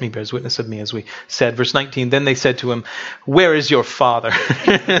Father who sent me bears witness of me, as we said. Verse 19, then they said to him, where is your father?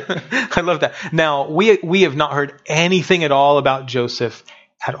 I love that. Now, we have not heard anything at all about Joseph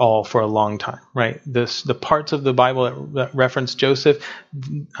at all for a long time, right? The parts of the Bible that reference Joseph,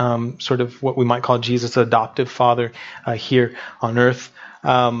 sort of what we might call Jesus' adoptive father here on earth,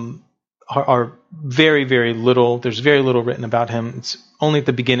 are very, very little. There's very little written about him. It's only at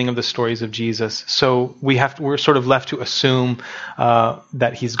the beginning of the stories of Jesus. So we're sort of left to assume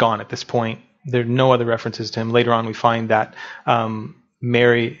that he's gone at this point. There are no other references to him. Later on, we find that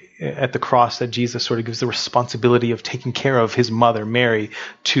Mary at the cross, that Jesus sort of gives the responsibility of taking care of his mother, Mary,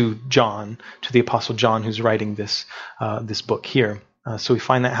 to John, to the Apostle John, who's writing this book here. So we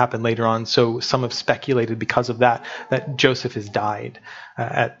find that happen later on. So some have speculated because of that Joseph has died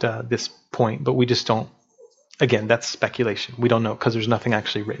at this point, but we just don't. Again, that's speculation. We don't know because there's nothing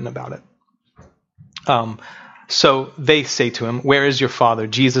actually written about it. So they say to him, where is your father?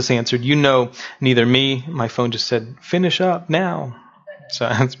 Jesus answered, you know neither me. My phone just said, finish up now. So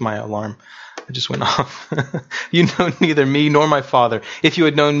that's my alarm. It just went off. You know neither me nor my Father. If you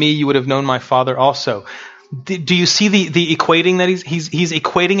had known me, you would have known my Father also. Do you see the equating that he's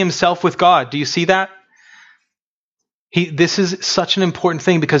equating himself with God? Do you see that? This is such an important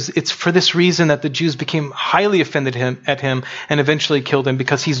thing because it's for this reason that the Jews became highly offended at him and eventually killed him,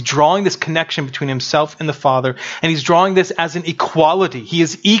 because he's drawing this connection between himself and the Father, and he's drawing this as an equality. He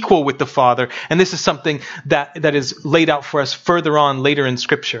is equal with the Father, and this is something that is laid out for us further on later in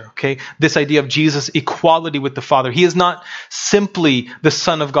Scripture. Okay, this idea of Jesus' equality with the Father. He is not simply the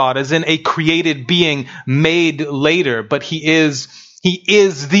Son of God, as in a created being made later, but he is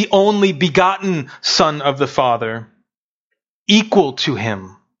the only begotten Son of the Father. Equal to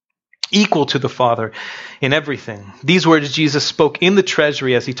him, equal to the Father in everything. These words Jesus spoke in the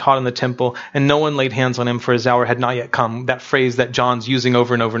treasury as he taught in the temple, and no one laid hands on him, for his hour had not yet come. That phrase that John's using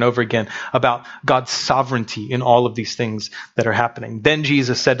over and over and over again about God's sovereignty in all of these things that are happening. Then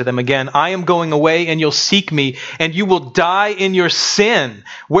Jesus said to them again, I am going away, and you'll seek me, and you will die in your sin.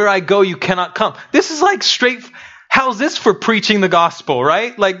 Where I go, you cannot come. This is like straight, how's this for preaching the gospel,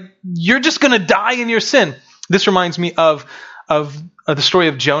 right? Like, you're just going to die in your sin. This reminds me of the story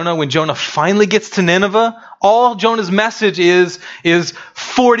of Jonah. When Jonah finally gets to Nineveh, all Jonah's message is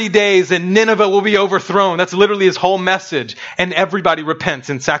 40 days and Nineveh will be overthrown. That's literally his whole message. And everybody repents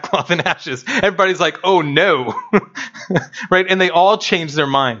in sackcloth and ashes. Everybody's like, oh no. Right? And they all change their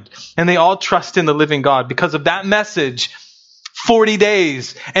mind. And they all trust in the living God. Because of that message, 40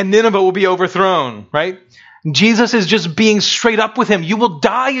 days and Nineveh will be overthrown. Right? Jesus is just being straight up with him. You will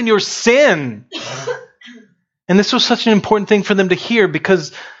die in your sin. And this was such an important thing for them to hear,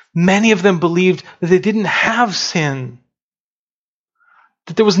 because many of them believed that they didn't have sin,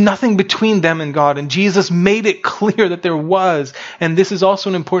 that there was nothing between them and God. And Jesus made it clear that there was. And this is also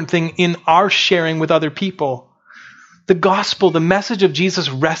an important thing in our sharing with other people. The gospel, the message of Jesus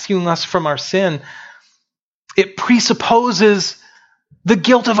rescuing us from our sin, it presupposes the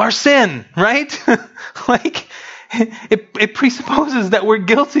guilt of our sin, right? Like, it presupposes that we're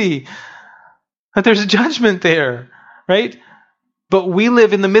guilty, that there's a judgment there, right? But we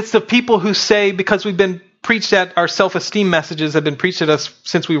live in the midst of people who say, because we've been preached at, our self-esteem messages have been preached at us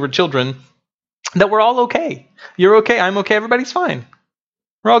since we were children, that we're all okay. You're okay, I'm okay, everybody's fine.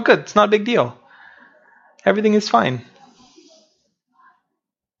 We're all good, it's not a big deal. Everything is fine.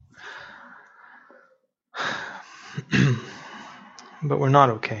 But we're not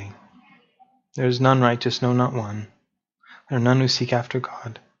okay. There is none righteous, no, not one. There are none who seek after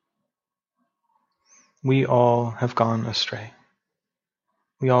God. We all have gone astray.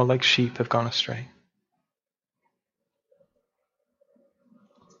 We all, like sheep, have gone astray.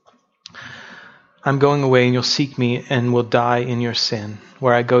 I'm going away, and you'll seek me and will die in your sin.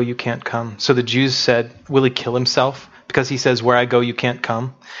 Where I go, you can't come. So the Jews said, will he kill himself? Because he says, where I go, you can't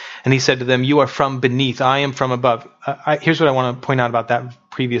come. And he said to them, you are from beneath, I am from above. Here's what I want to point out about that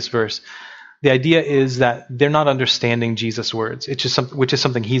previous verse. The idea is that they're not understanding Jesus' words, which is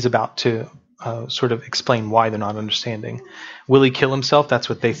something he's about to sort of explain why they're not understanding. Will he kill himself? That's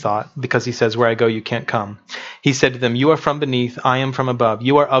what they thought, because he says, where I go, you can't come. He said to them, you are from beneath, I am from above.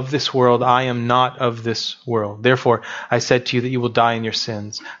 You are of this world, I am not of this world. Therefore, I said to you that you will die in your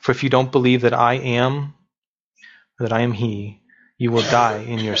sins. For if you don't believe that I am he, you will die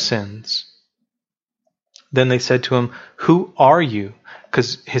in your sins. Then they said to him, who are you?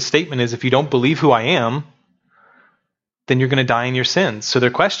 Because his statement is, if you don't believe who I am, then you're going to die in your sins. So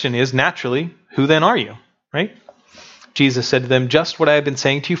their question is, naturally, who then are you? Right? Jesus said to them, just what I have been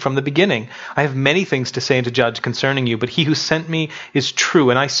saying to you from the beginning. I have many things to say and to judge concerning you, but he who sent me is true,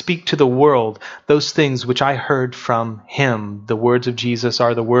 and I speak to the world those things which I heard from him. The words of Jesus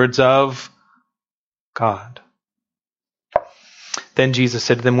are the words of God. Then Jesus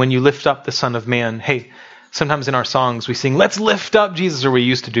said to them, when you lift up the Son of Man, hey, sometimes in our songs we sing, let's lift up Jesus, or we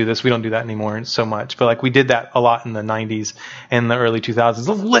used to do this. We don't do that anymore so much. But like we did that a lot in the 90s and the early 2000s.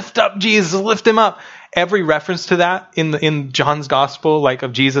 Let's lift up Jesus, lift him up. Every reference to that in John's gospel, like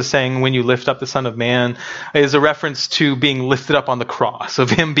of Jesus saying, when you lift up the Son of Man, is a reference to being lifted up on the cross, of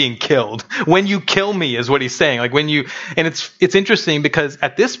him being killed. When you kill me is what he's saying. Like when you, and it's interesting because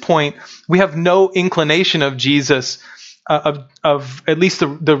at this point we have no inclination of Jesus, of at least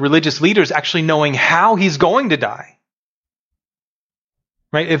the religious leaders actually knowing how he's going to die.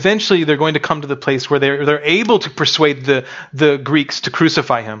 Right? Eventually they're going to come to the place where they're able to persuade the Greeks to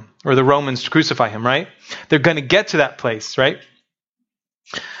crucify him, or the Romans to crucify him, right? They're going to get to that place, right?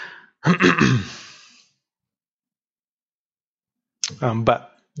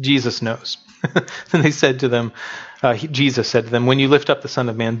 But Jesus knows. And they said to them, Jesus said to them, when you lift up the Son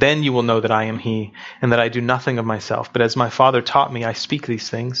of Man, then you will know that I am he, and that I do nothing of myself. But as my Father taught me, I speak these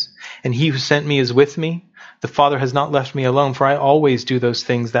things. And he who sent me is with me. The Father has not left me alone, for I always do those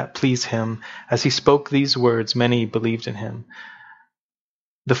things that please him. As he spoke these words, many believed in him.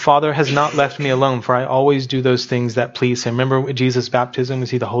 The Father has not left me alone, for I always do those things that please him. Remember Jesus' baptism? We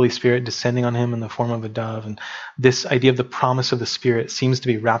see the Holy Spirit descending on him in the form of a dove. And this idea of the promise of the Spirit seems to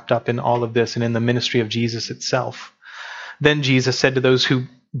be wrapped up in all of this and in the ministry of Jesus itself. Then Jesus said to those who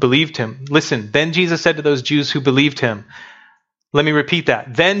believed him, listen, then Jesus said to those Jews who believed him, let me repeat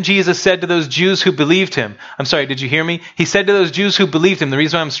that. Then Jesus said to those Jews who believed him. I'm sorry, did you hear me? He said to those Jews who believed him. The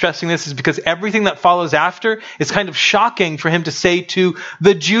reason why I'm stressing this is because everything that follows after is kind of shocking for him to say to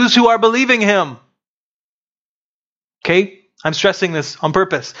the Jews who are believing him. Okay? I'm stressing this on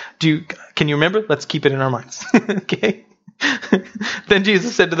purpose. Can you remember? Let's keep it in our minds. Okay? Then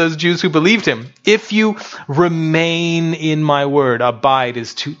Jesus said to those Jews who believed him, if you remain in my word, abide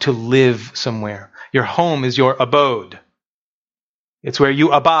is to live somewhere. Your home is your abode. It's where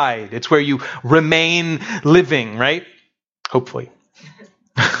you abide. It's where you remain living, right? Hopefully.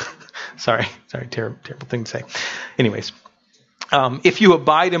 Sorry, terrible thing to say. Anyways, if you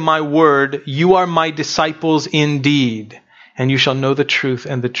abide in my word, you are my disciples indeed, and you shall know the truth,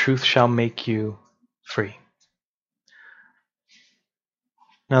 and the truth shall make you free.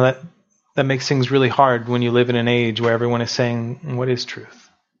 Now that makes things really hard when you live in an age where everyone is saying, what is truth?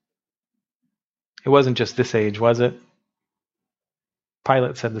 It wasn't just this age, was it?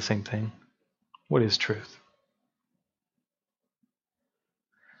 Pilate said the same thing. What is truth?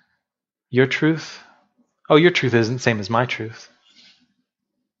 Your truth? Oh, your truth isn't the same as my truth.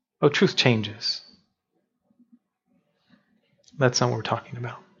 Oh, truth changes. That's not what we're talking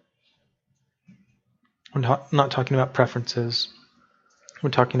about. We're not talking about preferences.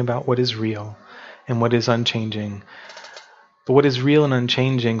 We're talking about what is real and what is unchanging. But what is real and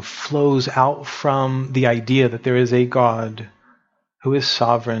unchanging flows out from the idea that there is a God who is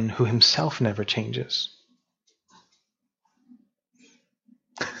sovereign, who himself never changes.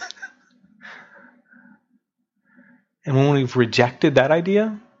 And when we've rejected that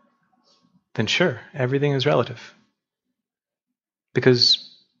idea, then sure, everything is relative.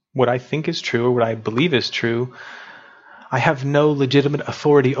 Because what I think is true, or what I believe is true, I have no legitimate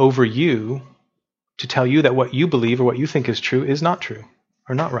authority over you to tell you that what you believe or what you think is true is not true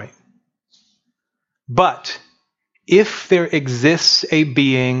or not right. But if there exists a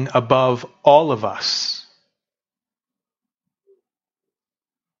being above all of us,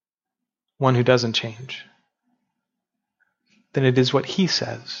 one who doesn't change, then it is what he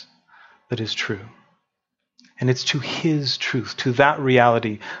says that is true. And it's to his truth, to that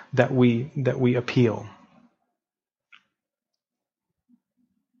reality that we appeal.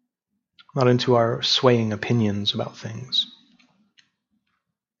 Not into our swaying opinions about things.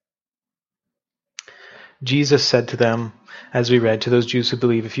 Jesus said to them, as we read, to those Jews who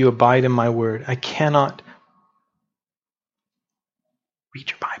believe, if you abide in my word, I cannot read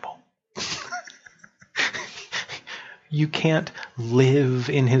your Bible. You can't live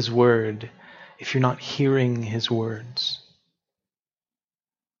in his word if you're not hearing his words.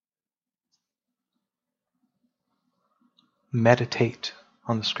 Meditate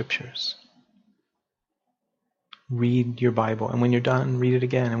on the scriptures. Read your Bible. And when you're done, read it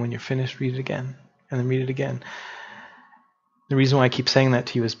again. And when you're finished, read it again. And then read it again. The reason why I keep saying that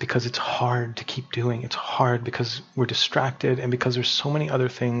to you is because it's hard to keep doing. It's hard because we're distracted and because there's so many other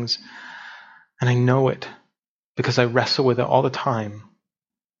things. And I know it because I wrestle with it all the time.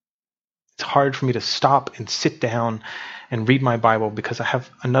 It's hard for me to stop and sit down and read my Bible because I have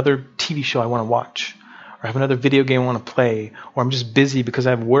another TV show I want to watch, or I have another video game I want to play, or I'm just busy because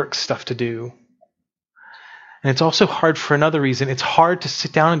I have work stuff to do. And it's also hard for another reason. It's hard to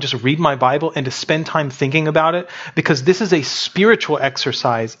sit down and just read my Bible and to spend time thinking about it because this is a spiritual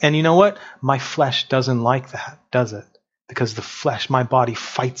exercise. And you know what? My flesh doesn't like that, does it? Because the flesh, my body,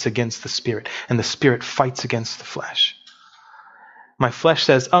 fights against the spirit, and the spirit fights against the flesh. My flesh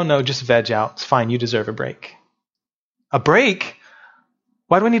says, oh no, just veg out. It's fine. You deserve a break. A break?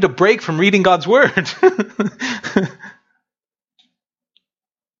 Why do I need a break from reading God's word?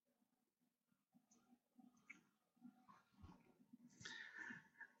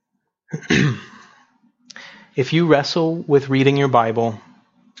 If you wrestle with reading your Bible,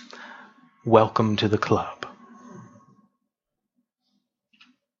 welcome to the club.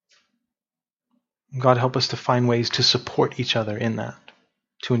 God help us to find ways to support each other in that,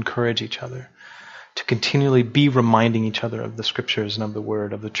 to encourage each other, to continually be reminding each other of the scriptures and of the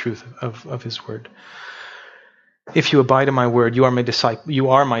word, of the truth of his word. If you abide in my word, you are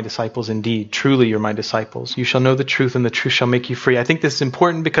my disciples indeed. Truly you're my disciples. You shall know the truth, and the truth shall make you free. I think this is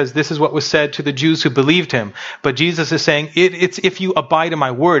important because this is what was said to the Jews who believed him. But Jesus is saying, it's if you abide in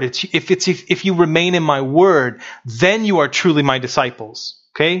my word, if you remain in my word, then you are truly my disciples.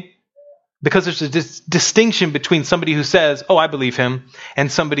 Okay? Because there's a distinction between somebody who says, oh, I believe him,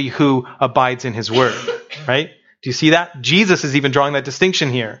 and somebody who abides in his word, right? Do you see that? Jesus is even drawing that distinction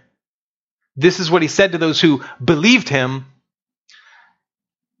here. This is what he said to those who believed him.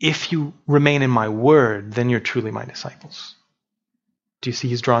 If you remain in my word, then you're truly my disciples. Do you see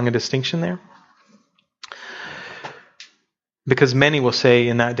he's drawing a distinction there? Because many will say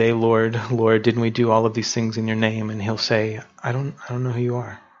in that day, Lord, Lord, didn't we do all of these things in your name? And he'll say, I don't know who you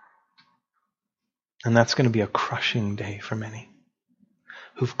are. And that's going to be a crushing day for many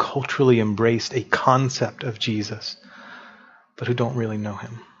who've culturally embraced a concept of Jesus, but who don't really know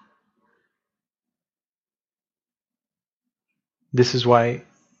him. This is why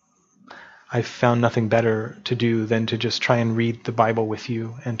I've found nothing better to do than to just try and read the Bible with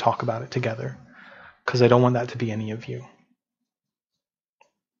you and talk about it together, because I don't want that to be any of you.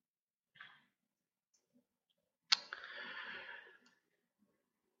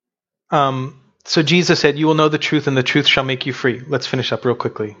 So Jesus said, you will know the truth and the truth shall make you free. Let's finish up real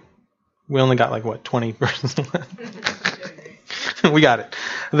quickly. We only got 20 verses left. We got it.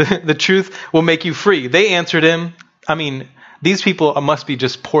 The truth will make you free. They answered him. These people must be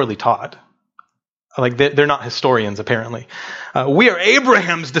just poorly taught. They're not historians, apparently. We are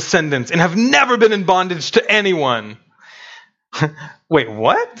Abraham's descendants and have never been in bondage to anyone. Wait,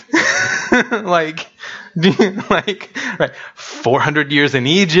 what? Right, 400 years in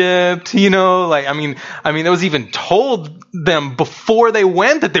Egypt, it was even told them before they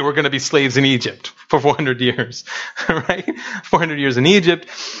went that they were going to be slaves in Egypt for 400 years, right? 400 years in Egypt.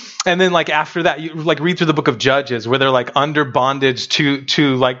 And then after that, you read through the book of Judges where they're under bondage to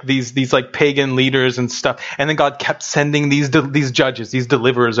these pagan leaders and stuff. And then God kept sending these judges, these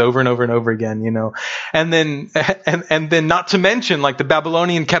deliverers over and over and over again, And then not to mention the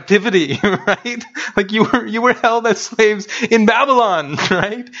Babylonian captivity, right? You were held as slaves in Babylon,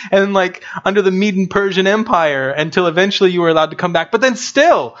 right? And under the Median Persian Empire until eventually you were allowed to come back. But then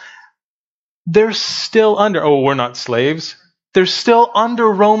still, they're still under, we're not slaves. They're still under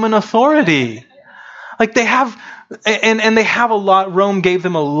Roman authority. They have, and they have a lot. Rome gave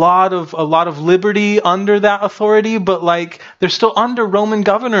them a lot of liberty under that authority, but they're still under Roman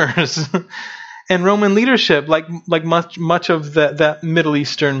governors and Roman leadership. Much of that Middle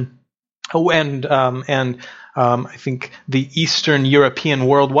Eastern, and I think the Eastern European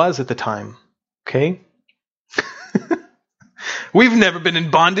world was at the time. Okay. We've never been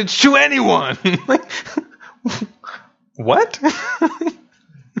in bondage to anyone. What?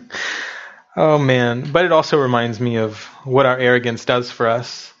 Oh man. But it also reminds me of what our arrogance does for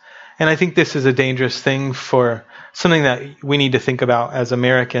us. And I think this is a dangerous thing, for something that we need to think about as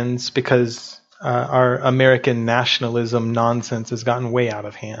Americans, because our American nationalism nonsense has gotten way out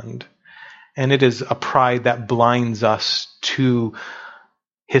of hand. And it is a pride that blinds us to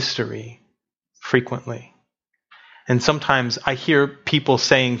history frequently. And sometimes I hear people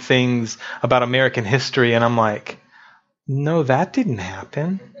saying things about American history and I'm like, no, that didn't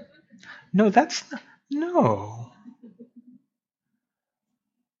happen. No.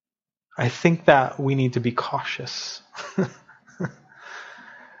 I think that we need to be cautious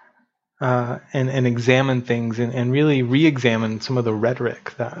and examine things and really re-examine some of the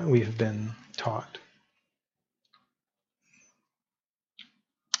rhetoric that we've been taught.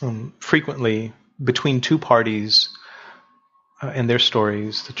 Frequently, between two parties and their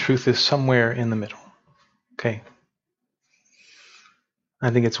stories, the truth is somewhere in the middle. Okay? I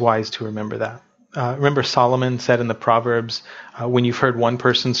think it's wise to remember that. Remember Solomon said in the Proverbs, when you've heard one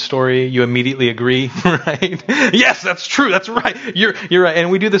person's story, you immediately agree, right? Yes, that's true. That's right. You're right. And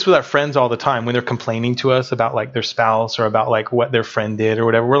we do this with our friends all the time when they're complaining to us about their spouse or about what their friend did or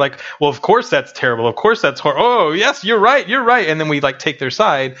whatever. We're like, well, of course that's terrible. Of course that's horrible. Oh, yes, you're right. You're right. And then we take their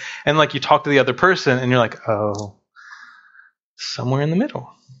side and you talk to the other person and you're like, oh, somewhere in the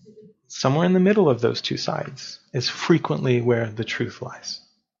middle. Somewhere in the middle of those two sides is frequently where the truth lies.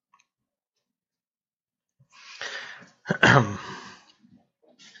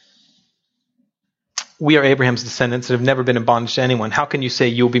 We are Abraham's descendants and have never been in bondage to anyone. How can you say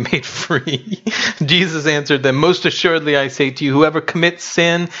you will be made free? Jesus answered them, most assuredly I say to you, whoever commits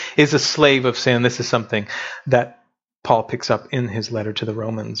sin is a slave of sin. This is something that Paul picks up in his letter to the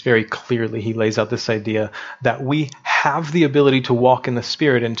Romans. Very clearly, he lays out this idea that we have the ability to walk in the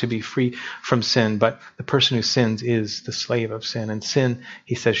Spirit and to be free from sin, but the person who sins is the slave of sin. And sin,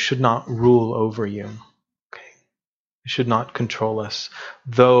 he says, should not rule over you. Okay? It should not control us.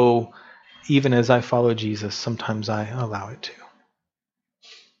 Though, even as I follow Jesus, sometimes I allow it to.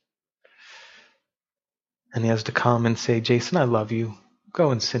 And he has to come and say, Jason, I love you.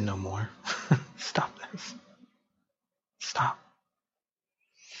 Go and sin no more. Stop this. Stop.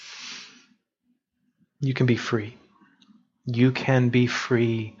 You can be free. You can be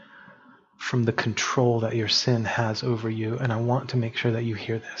free from the control that your sin has over you. And I want to make sure that you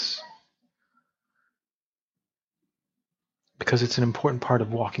hear this, because it's an important part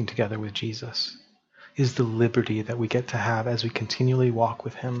of walking together with Jesus, is the liberty that we get to have as we continually walk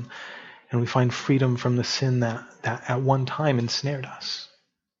with him and we find freedom from the sin that at one time ensnared us.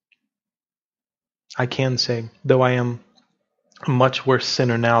 I can say, though I am a much worse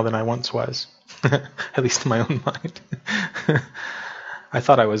sinner now than I once was, at least in my own mind. I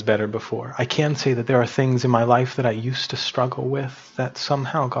thought I was better before. I can say that there are things in my life that I used to struggle with that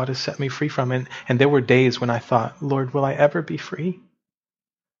somehow God has set me free from. And there were days when I thought, Lord, will I ever be free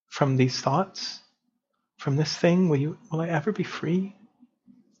from these thoughts? From this thing? Will I ever be free?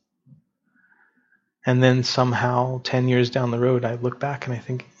 And then somehow 10 years down the road, I look back and I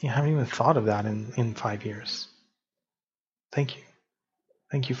think, I haven't even thought of that in 5 years. Thank you.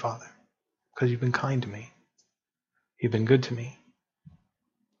 Thank you, Father, because you've been kind to me. You've been good to me.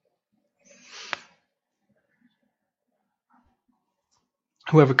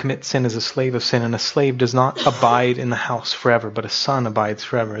 Whoever commits sin is a slave of sin, and a slave does not abide in the house forever, but a son abides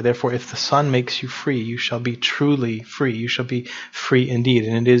forever. Therefore, if the Son makes you free, you shall be truly free. You shall be free indeed.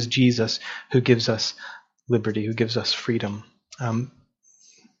 And it is Jesus who gives us liberty, who gives us freedom. 2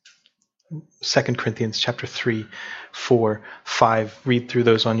 Corinthians chapter 3, 4, 5. Read through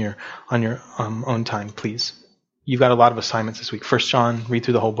those on your own time, please. You've got a lot of assignments this week. 1 John, read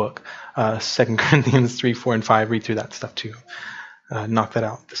through the whole book. 2 Corinthians 3, 4, and 5. Read through that stuff too. Knock that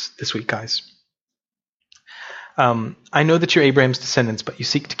out this week, guys. I know that you're Abraham's descendants, but you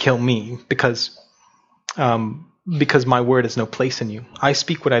seek to kill me because my word has no place in you. I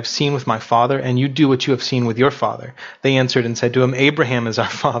speak what I've seen with my father, and you do what you have seen with your father. They answered and said to him, Abraham is our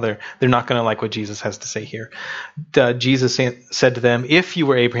father. They're not going to like what Jesus has to say here. Jesus said to them, if you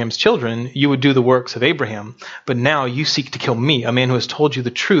were Abraham's children, you would do the works of Abraham. But now you seek to kill me, a man who has told you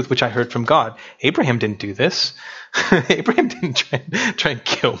the truth, which I heard from God. Abraham didn't do this. Abraham didn't try and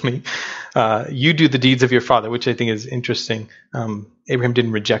kill me. You do the deeds of your father, which I think is interesting. Abraham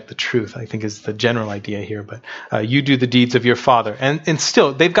didn't reject the truth, I think is the general idea here. But you do the deeds of your father. And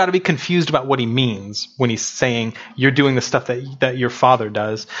still, they've got to be confused about what he means when he's saying, you're doing the stuff that your father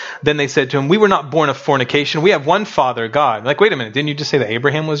does. Then they said to him, we were not born of fornication. We have one father, God. Like, wait a minute, didn't you just say that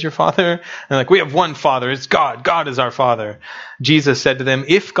Abraham was your father? And like, we have one father, it's God. God is our father. Jesus said to them,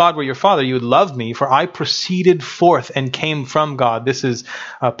 if God were your father, you would love me, for I proceeded forth and came from God. This is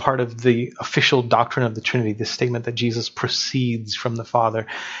part of the official doctrine of the Trinity, this statement that Jesus proceeds from the Father.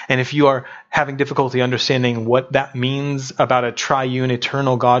 And if you are having difficulty understanding what that means about a triune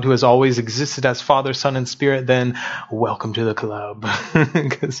eternal God who has always existed as Father, Son, and Spirit, then welcome to the club.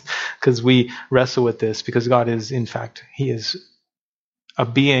 Because we wrestle with this, because God is, in fact, he is a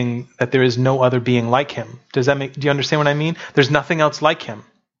being that there is no other being like him. Do you understand what I mean? There's nothing else like him.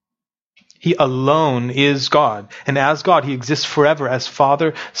 He alone is God. And as God, he exists forever as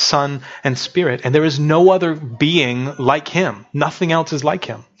Father, Son, and Spirit. And there is no other being like him. Nothing else is like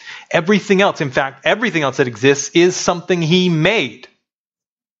him. Everything else, in fact, everything else that exists is something he made.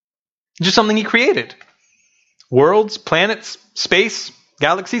 Just something he created. Worlds, planets, space,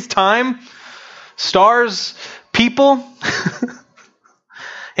 galaxies, time, stars, people,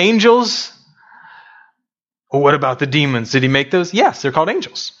 angels. Well, what about the demons? Did he make those? Yes, they're called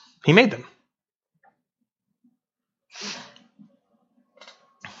angels. He made them.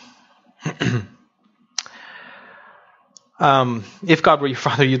 If God were your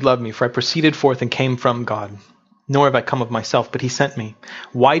father, you'd love me, for I proceeded forth and came from God. Nor have I come of myself, but he sent me.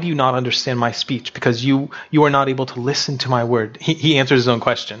 Why do you not understand my speech? Because you are not able to listen to my word. He answers his own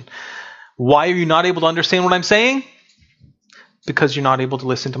question. Why are you not able to understand what I'm saying? Because you're not able to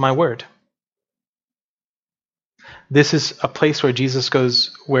listen to my word. This is a place where Jesus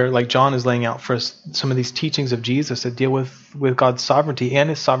goes, where like John is laying out for us some of these teachings of Jesus that deal with God's sovereignty and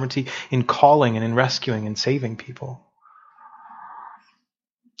his sovereignty in calling and in rescuing and saving people.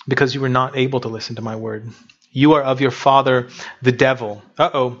 Because you were not able to listen to my word. You are of your father, the devil.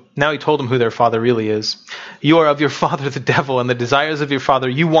 Now he told them who their father really is. You are of your father, the devil, and the desires of your father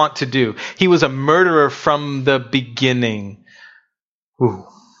you want to do. He was a murderer from the beginning. Ooh.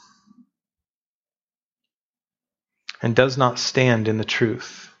 And does not stand in the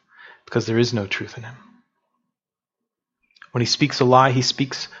truth, because there is no truth in him. When he speaks a lie, he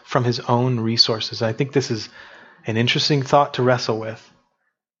speaks from his own resources. I think this is an interesting thought to wrestle with.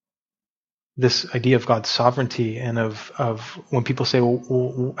 This idea of God's sovereignty and of when people say,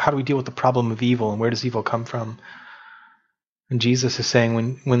 well, how do we deal with the problem of evil and where does evil come from? And Jesus is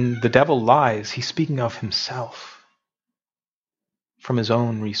saying when the devil lies, he's speaking of himself from his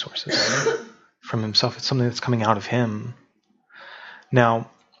own resources, from himself. It's something that's coming out of him. Now,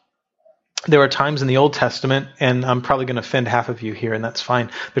 there are times in the Old Testament, and I'm probably going to offend half of you here, and that's fine.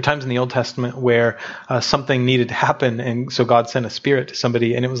 There are times in the Old Testament where something needed to happen, and so God sent a spirit to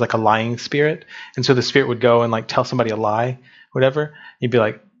somebody, and it was like a lying spirit. And so the spirit would go and like tell somebody a lie, whatever. You'd be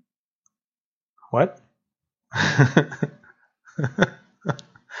like, what?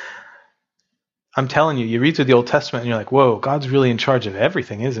 I'm telling you, you read through the Old Testament, and you're like, whoa, God's really in charge of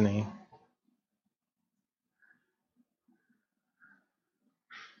everything, isn't he?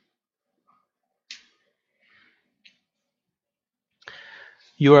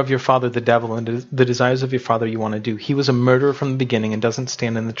 You are of your father the devil, and the desires of your father you want to do. He was a murderer from the beginning and doesn't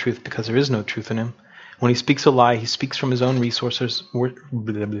stand in the truth because there is no truth in him. When he speaks a lie, he speaks from his own resources. Blah,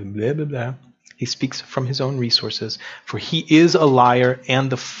 blah, blah, blah, blah. He speaks from his own resources, for he is a liar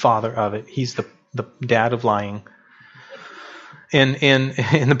and the father of it. He's the dad of lying. In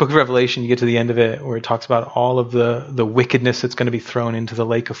the book of Revelation, you get to the end of it where it talks about all of the wickedness that's going to be thrown into the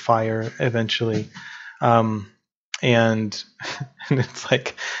lake of fire eventually. And it's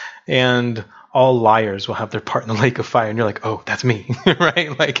like, and all liars will have their part in the lake of fire. And you're like, oh, that's me,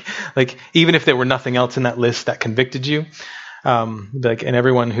 right? Like even if there were nothing else in that list that convicted you, like, and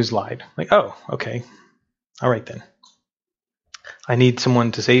everyone who's lied, like, oh, okay, all right then. I need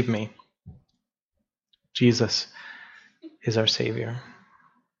someone to save me. Jesus is our Savior.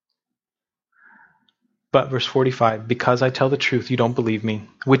 But verse 45, because I tell the truth, you don't believe me.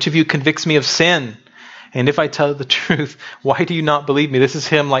 Which of you convicts me of sin? And if I tell the truth, why do you not believe me? This is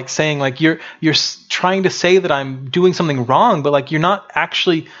him like saying, like, you're trying to say that I'm doing something wrong, but like you're not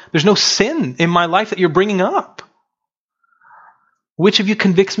actually, there's no sin in my life that you're bringing up. Which of you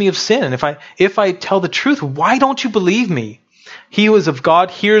convicts me of sin? And if I tell the truth, why don't you believe me? He who is of God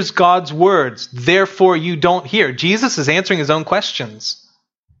hears God's words, therefore you don't hear. Jesus is answering his own questions.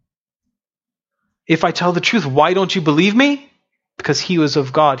 If I tell the truth, why don't you believe me? Because he who is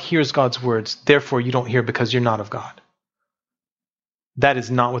of God hears God's words, therefore you don't hear because you're not of God. That is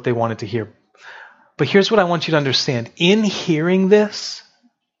not what they wanted to hear. But here's what I want you to understand. In hearing this,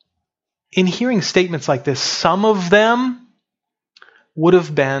 in hearing statements like this, some of them would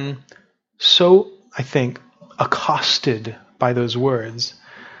have been so, I think, accosted by those words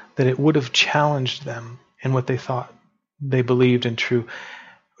that it would have challenged them in what they thought they believed and true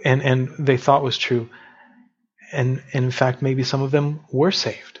and they thought was true. And in fact, maybe some of them were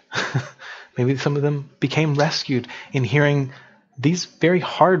saved. Maybe some of them became rescued in hearing these very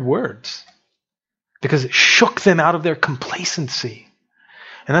hard words because it shook them out of their complacency.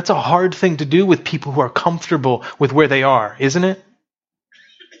 And that's a hard thing to do with people who are comfortable with where they are, isn't it?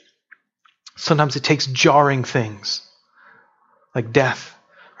 Sometimes it takes jarring things like death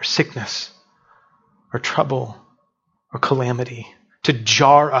or sickness or trouble or calamity to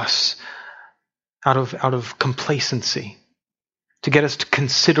jar us out of complacency, to get us to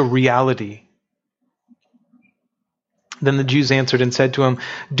consider reality. Then the Jews answered and said to him,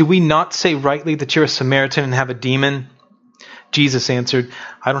 do we not say rightly that you're a Samaritan and have a demon? Jesus answered,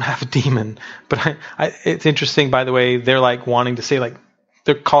 I don't have a demon. But it's interesting, by the way, they're like wanting to say, like,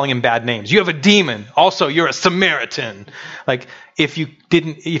 they're calling him bad names. You have a demon. Also, you're a Samaritan. Like, if you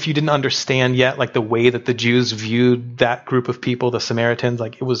didn't understand yet, like the way that the Jews viewed that group of people, the Samaritans,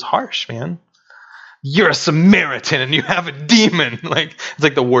 like it was harsh, man. You're a Samaritan and you have a demon. Like, it's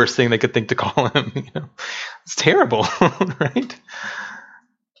like the worst thing they could think to call him. You know, it's terrible, right?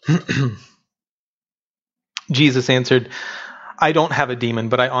 Jesus answered, I don't have a demon,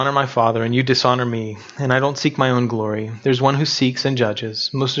 but I honor my Father, and you dishonor me, and I don't seek my own glory. There's one who seeks and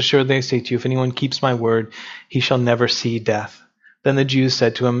judges. Most assuredly I say to you, if anyone keeps my word, he shall never see death. Then the Jews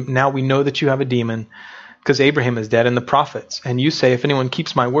said to him, now we know that you have a demon, because Abraham is dead and the prophets. And you say, if anyone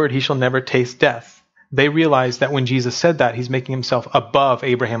keeps my word, he shall never taste death. They realized that when Jesus said that, he's making himself above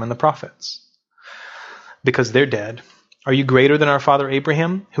Abraham and the prophets, because they're dead. Are you greater than our father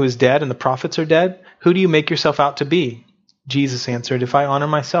Abraham, who is dead and the prophets are dead? Who do you make yourself out to be? Jesus answered, if I honor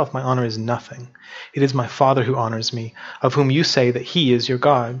myself, my honor is nothing. It is my Father who honors me, of whom you say that he is your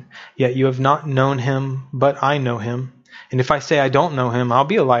God. Yet you have not known him, but I know him. And if I say I don't know him, I'll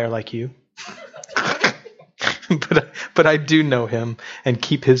be a liar like you. but I do know him and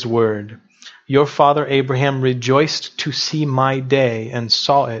keep his word. Your father Abraham rejoiced to see my day and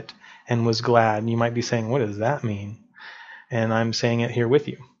saw it and was glad. And you might be saying, what does that mean? And I'm saying it here with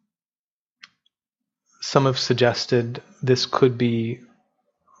you. Some have suggested this could be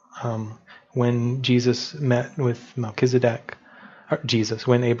when Jesus met with Melchizedek,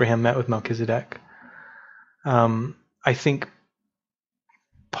 when Abraham met with Melchizedek. I think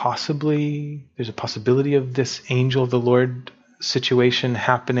possibly there's a possibility of this angel of the Lord situation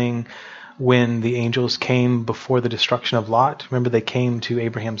happening when the angels came before the destruction of Lot. Remember, they came to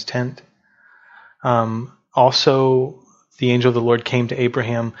Abraham's tent. Also, the angel of the Lord came to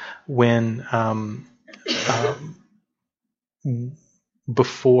Abraham when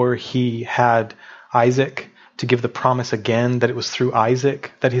before he had Isaac, to give the promise again that it was through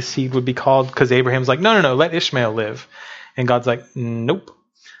Isaac that his seed would be called, because Abraham's like, no, let Ishmael live. And God's like, nope, I'm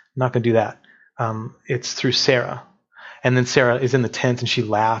not going to do that. It's through Sarah. And then Sarah is in the tent and she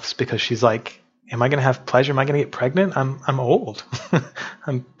laughs because she's like, am I going to have pleasure? Am I going to get pregnant? I'm old.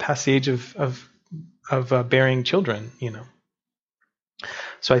 I'm past the age of bearing children,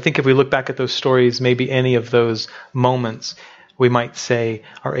 So I think if we look back at those stories, maybe any of those moments, we might say,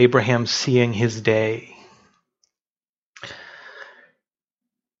 are Abraham seeing his day?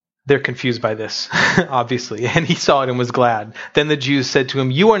 They're confused by this, obviously, and he saw it and was glad. Then the Jews said to him,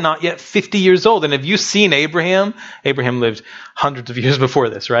 you are not yet 50 years old, and have you seen Abraham? Abraham lived hundreds of years before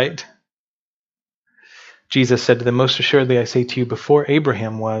this, right? Jesus said to them, most assuredly I say to you, before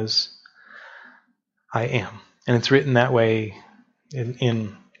Abraham was, I am. And it's written that way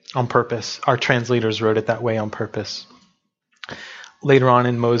on purpose. Our translators wrote it that way on purpose. Later on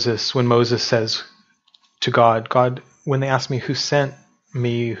in Moses, when Moses says to God, when they ask me who sent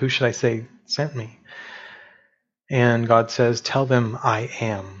me, who should I say sent me? And God says, tell them I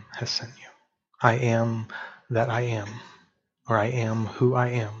am has sent you. I am that I am, or I am who I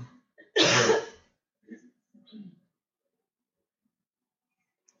am.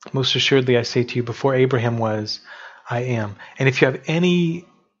 Most assuredly I say to you, before Abraham was, I am. And if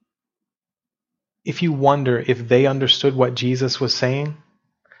you wonder if they understood what Jesus was saying,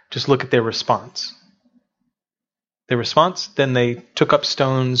 just look at their response. Their response, then they took up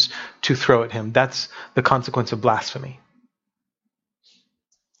stones to throw at him. That's the consequence of blasphemy.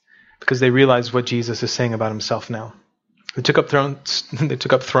 Because they realized what Jesus is saying about himself now. They took up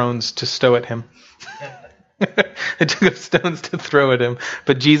thrones to stow at him. They took up stones to throw at him.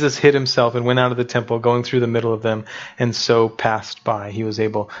 But Jesus hid himself and went out of the temple, going through the middle of them, and so passed by. He was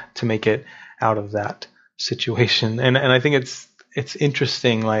able to make it out of that situation. And I think it's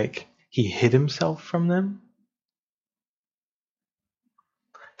interesting, like, he hid himself from them.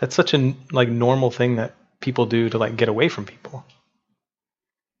 That's such a normal thing that people do to get away from people.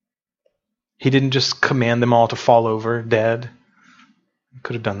 He didn't just command them all to fall over dead. He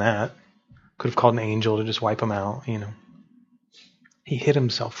could have done that. Could have called an angel to just wipe them out, He hid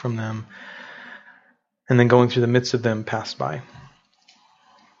himself from them, and then going through the midst of them passed by.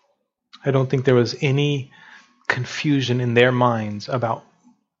 I don't think there was any confusion in their minds about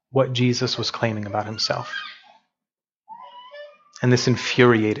what Jesus was claiming about himself. And this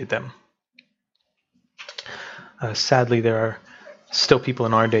infuriated them. Sadly, there are still people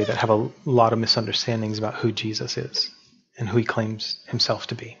in our day that have a lot of misunderstandings about who Jesus is and who he claims himself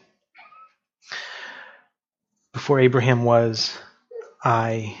to be. Before Abraham was,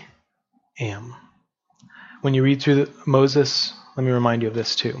 I am. When you read through Moses, let me remind you of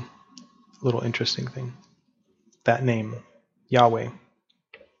this too. A little interesting thing. That name, Yahweh,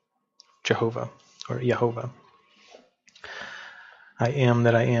 Jehovah, or Yehovah. I am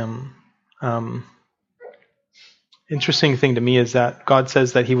that I am. Interesting thing to me is that God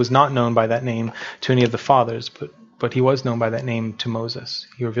says that he was not known by that name to any of the fathers, but he was known by that name to Moses.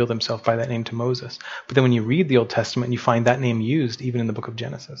 He revealed himself by that name to Moses. But then when you read the Old Testament, you find that name used even in the book of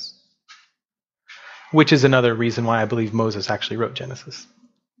Genesis, which is another reason why I believe Moses actually wrote Genesis,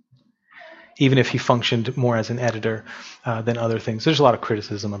 even if he functioned more as an editor than other things. There's a lot of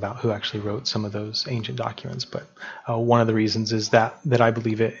criticism about who actually wrote some of those ancient documents, but one of the reasons is that I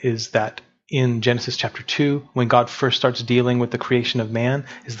believe it is that in Genesis chapter 2, when God first starts dealing with the creation of man,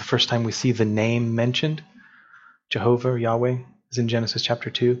 is the first time we see the name mentioned. Jehovah or Yahweh is in Genesis chapter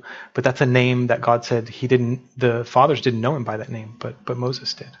 2. But that's a name that God said the fathers didn't know him by that name, but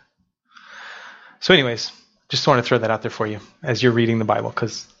Moses did. So anyways, just want to throw that out there for you as you're reading the Bible,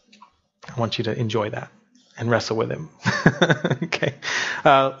 because I want you to enjoy that and wrestle with him. Okay.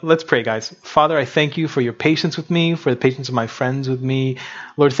 Let's pray, guys. Father, I thank you for your patience with me, for the patience of my friends with me.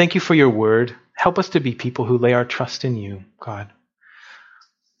 Lord, thank you for your word. Help us to be people who lay our trust in you, God.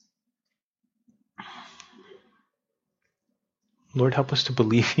 Lord, help us to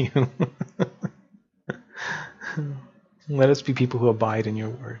believe you. Let us be people who abide in your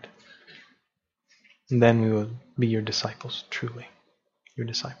word. And then we will be your disciples, truly. Your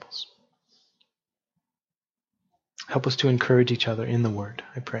disciples. Help us to encourage each other in the word,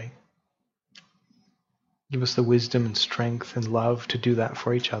 I pray. Give us the wisdom and strength and love to do that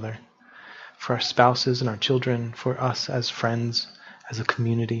for each other, for our spouses and our children, for us as friends, as a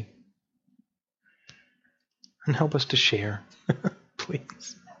community. And help us to share,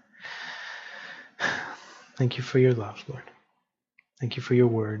 please. Thank you for your love, Lord. Thank you for your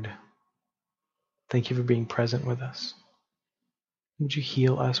word. Thank you for being present with us. Would you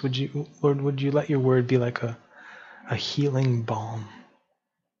heal us? Lord, would you let your word be like a healing balm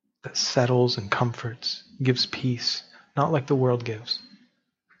that settles and comforts, gives peace, not like the world gives.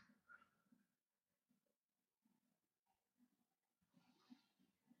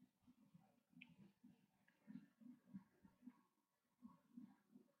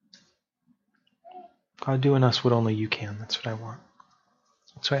 God, do in us what only you can. That's what I want.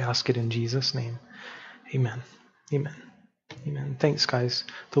 So I ask it in Jesus' name. Amen. Amen. Amen. Thanks, guys.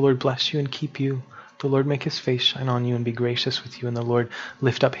 The Lord bless you and keep you. The Lord make his face shine on you and be gracious with you. And the Lord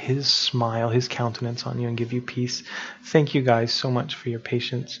lift up his smile, his countenance on you and give you peace. Thank you guys so much for your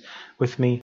patience with me.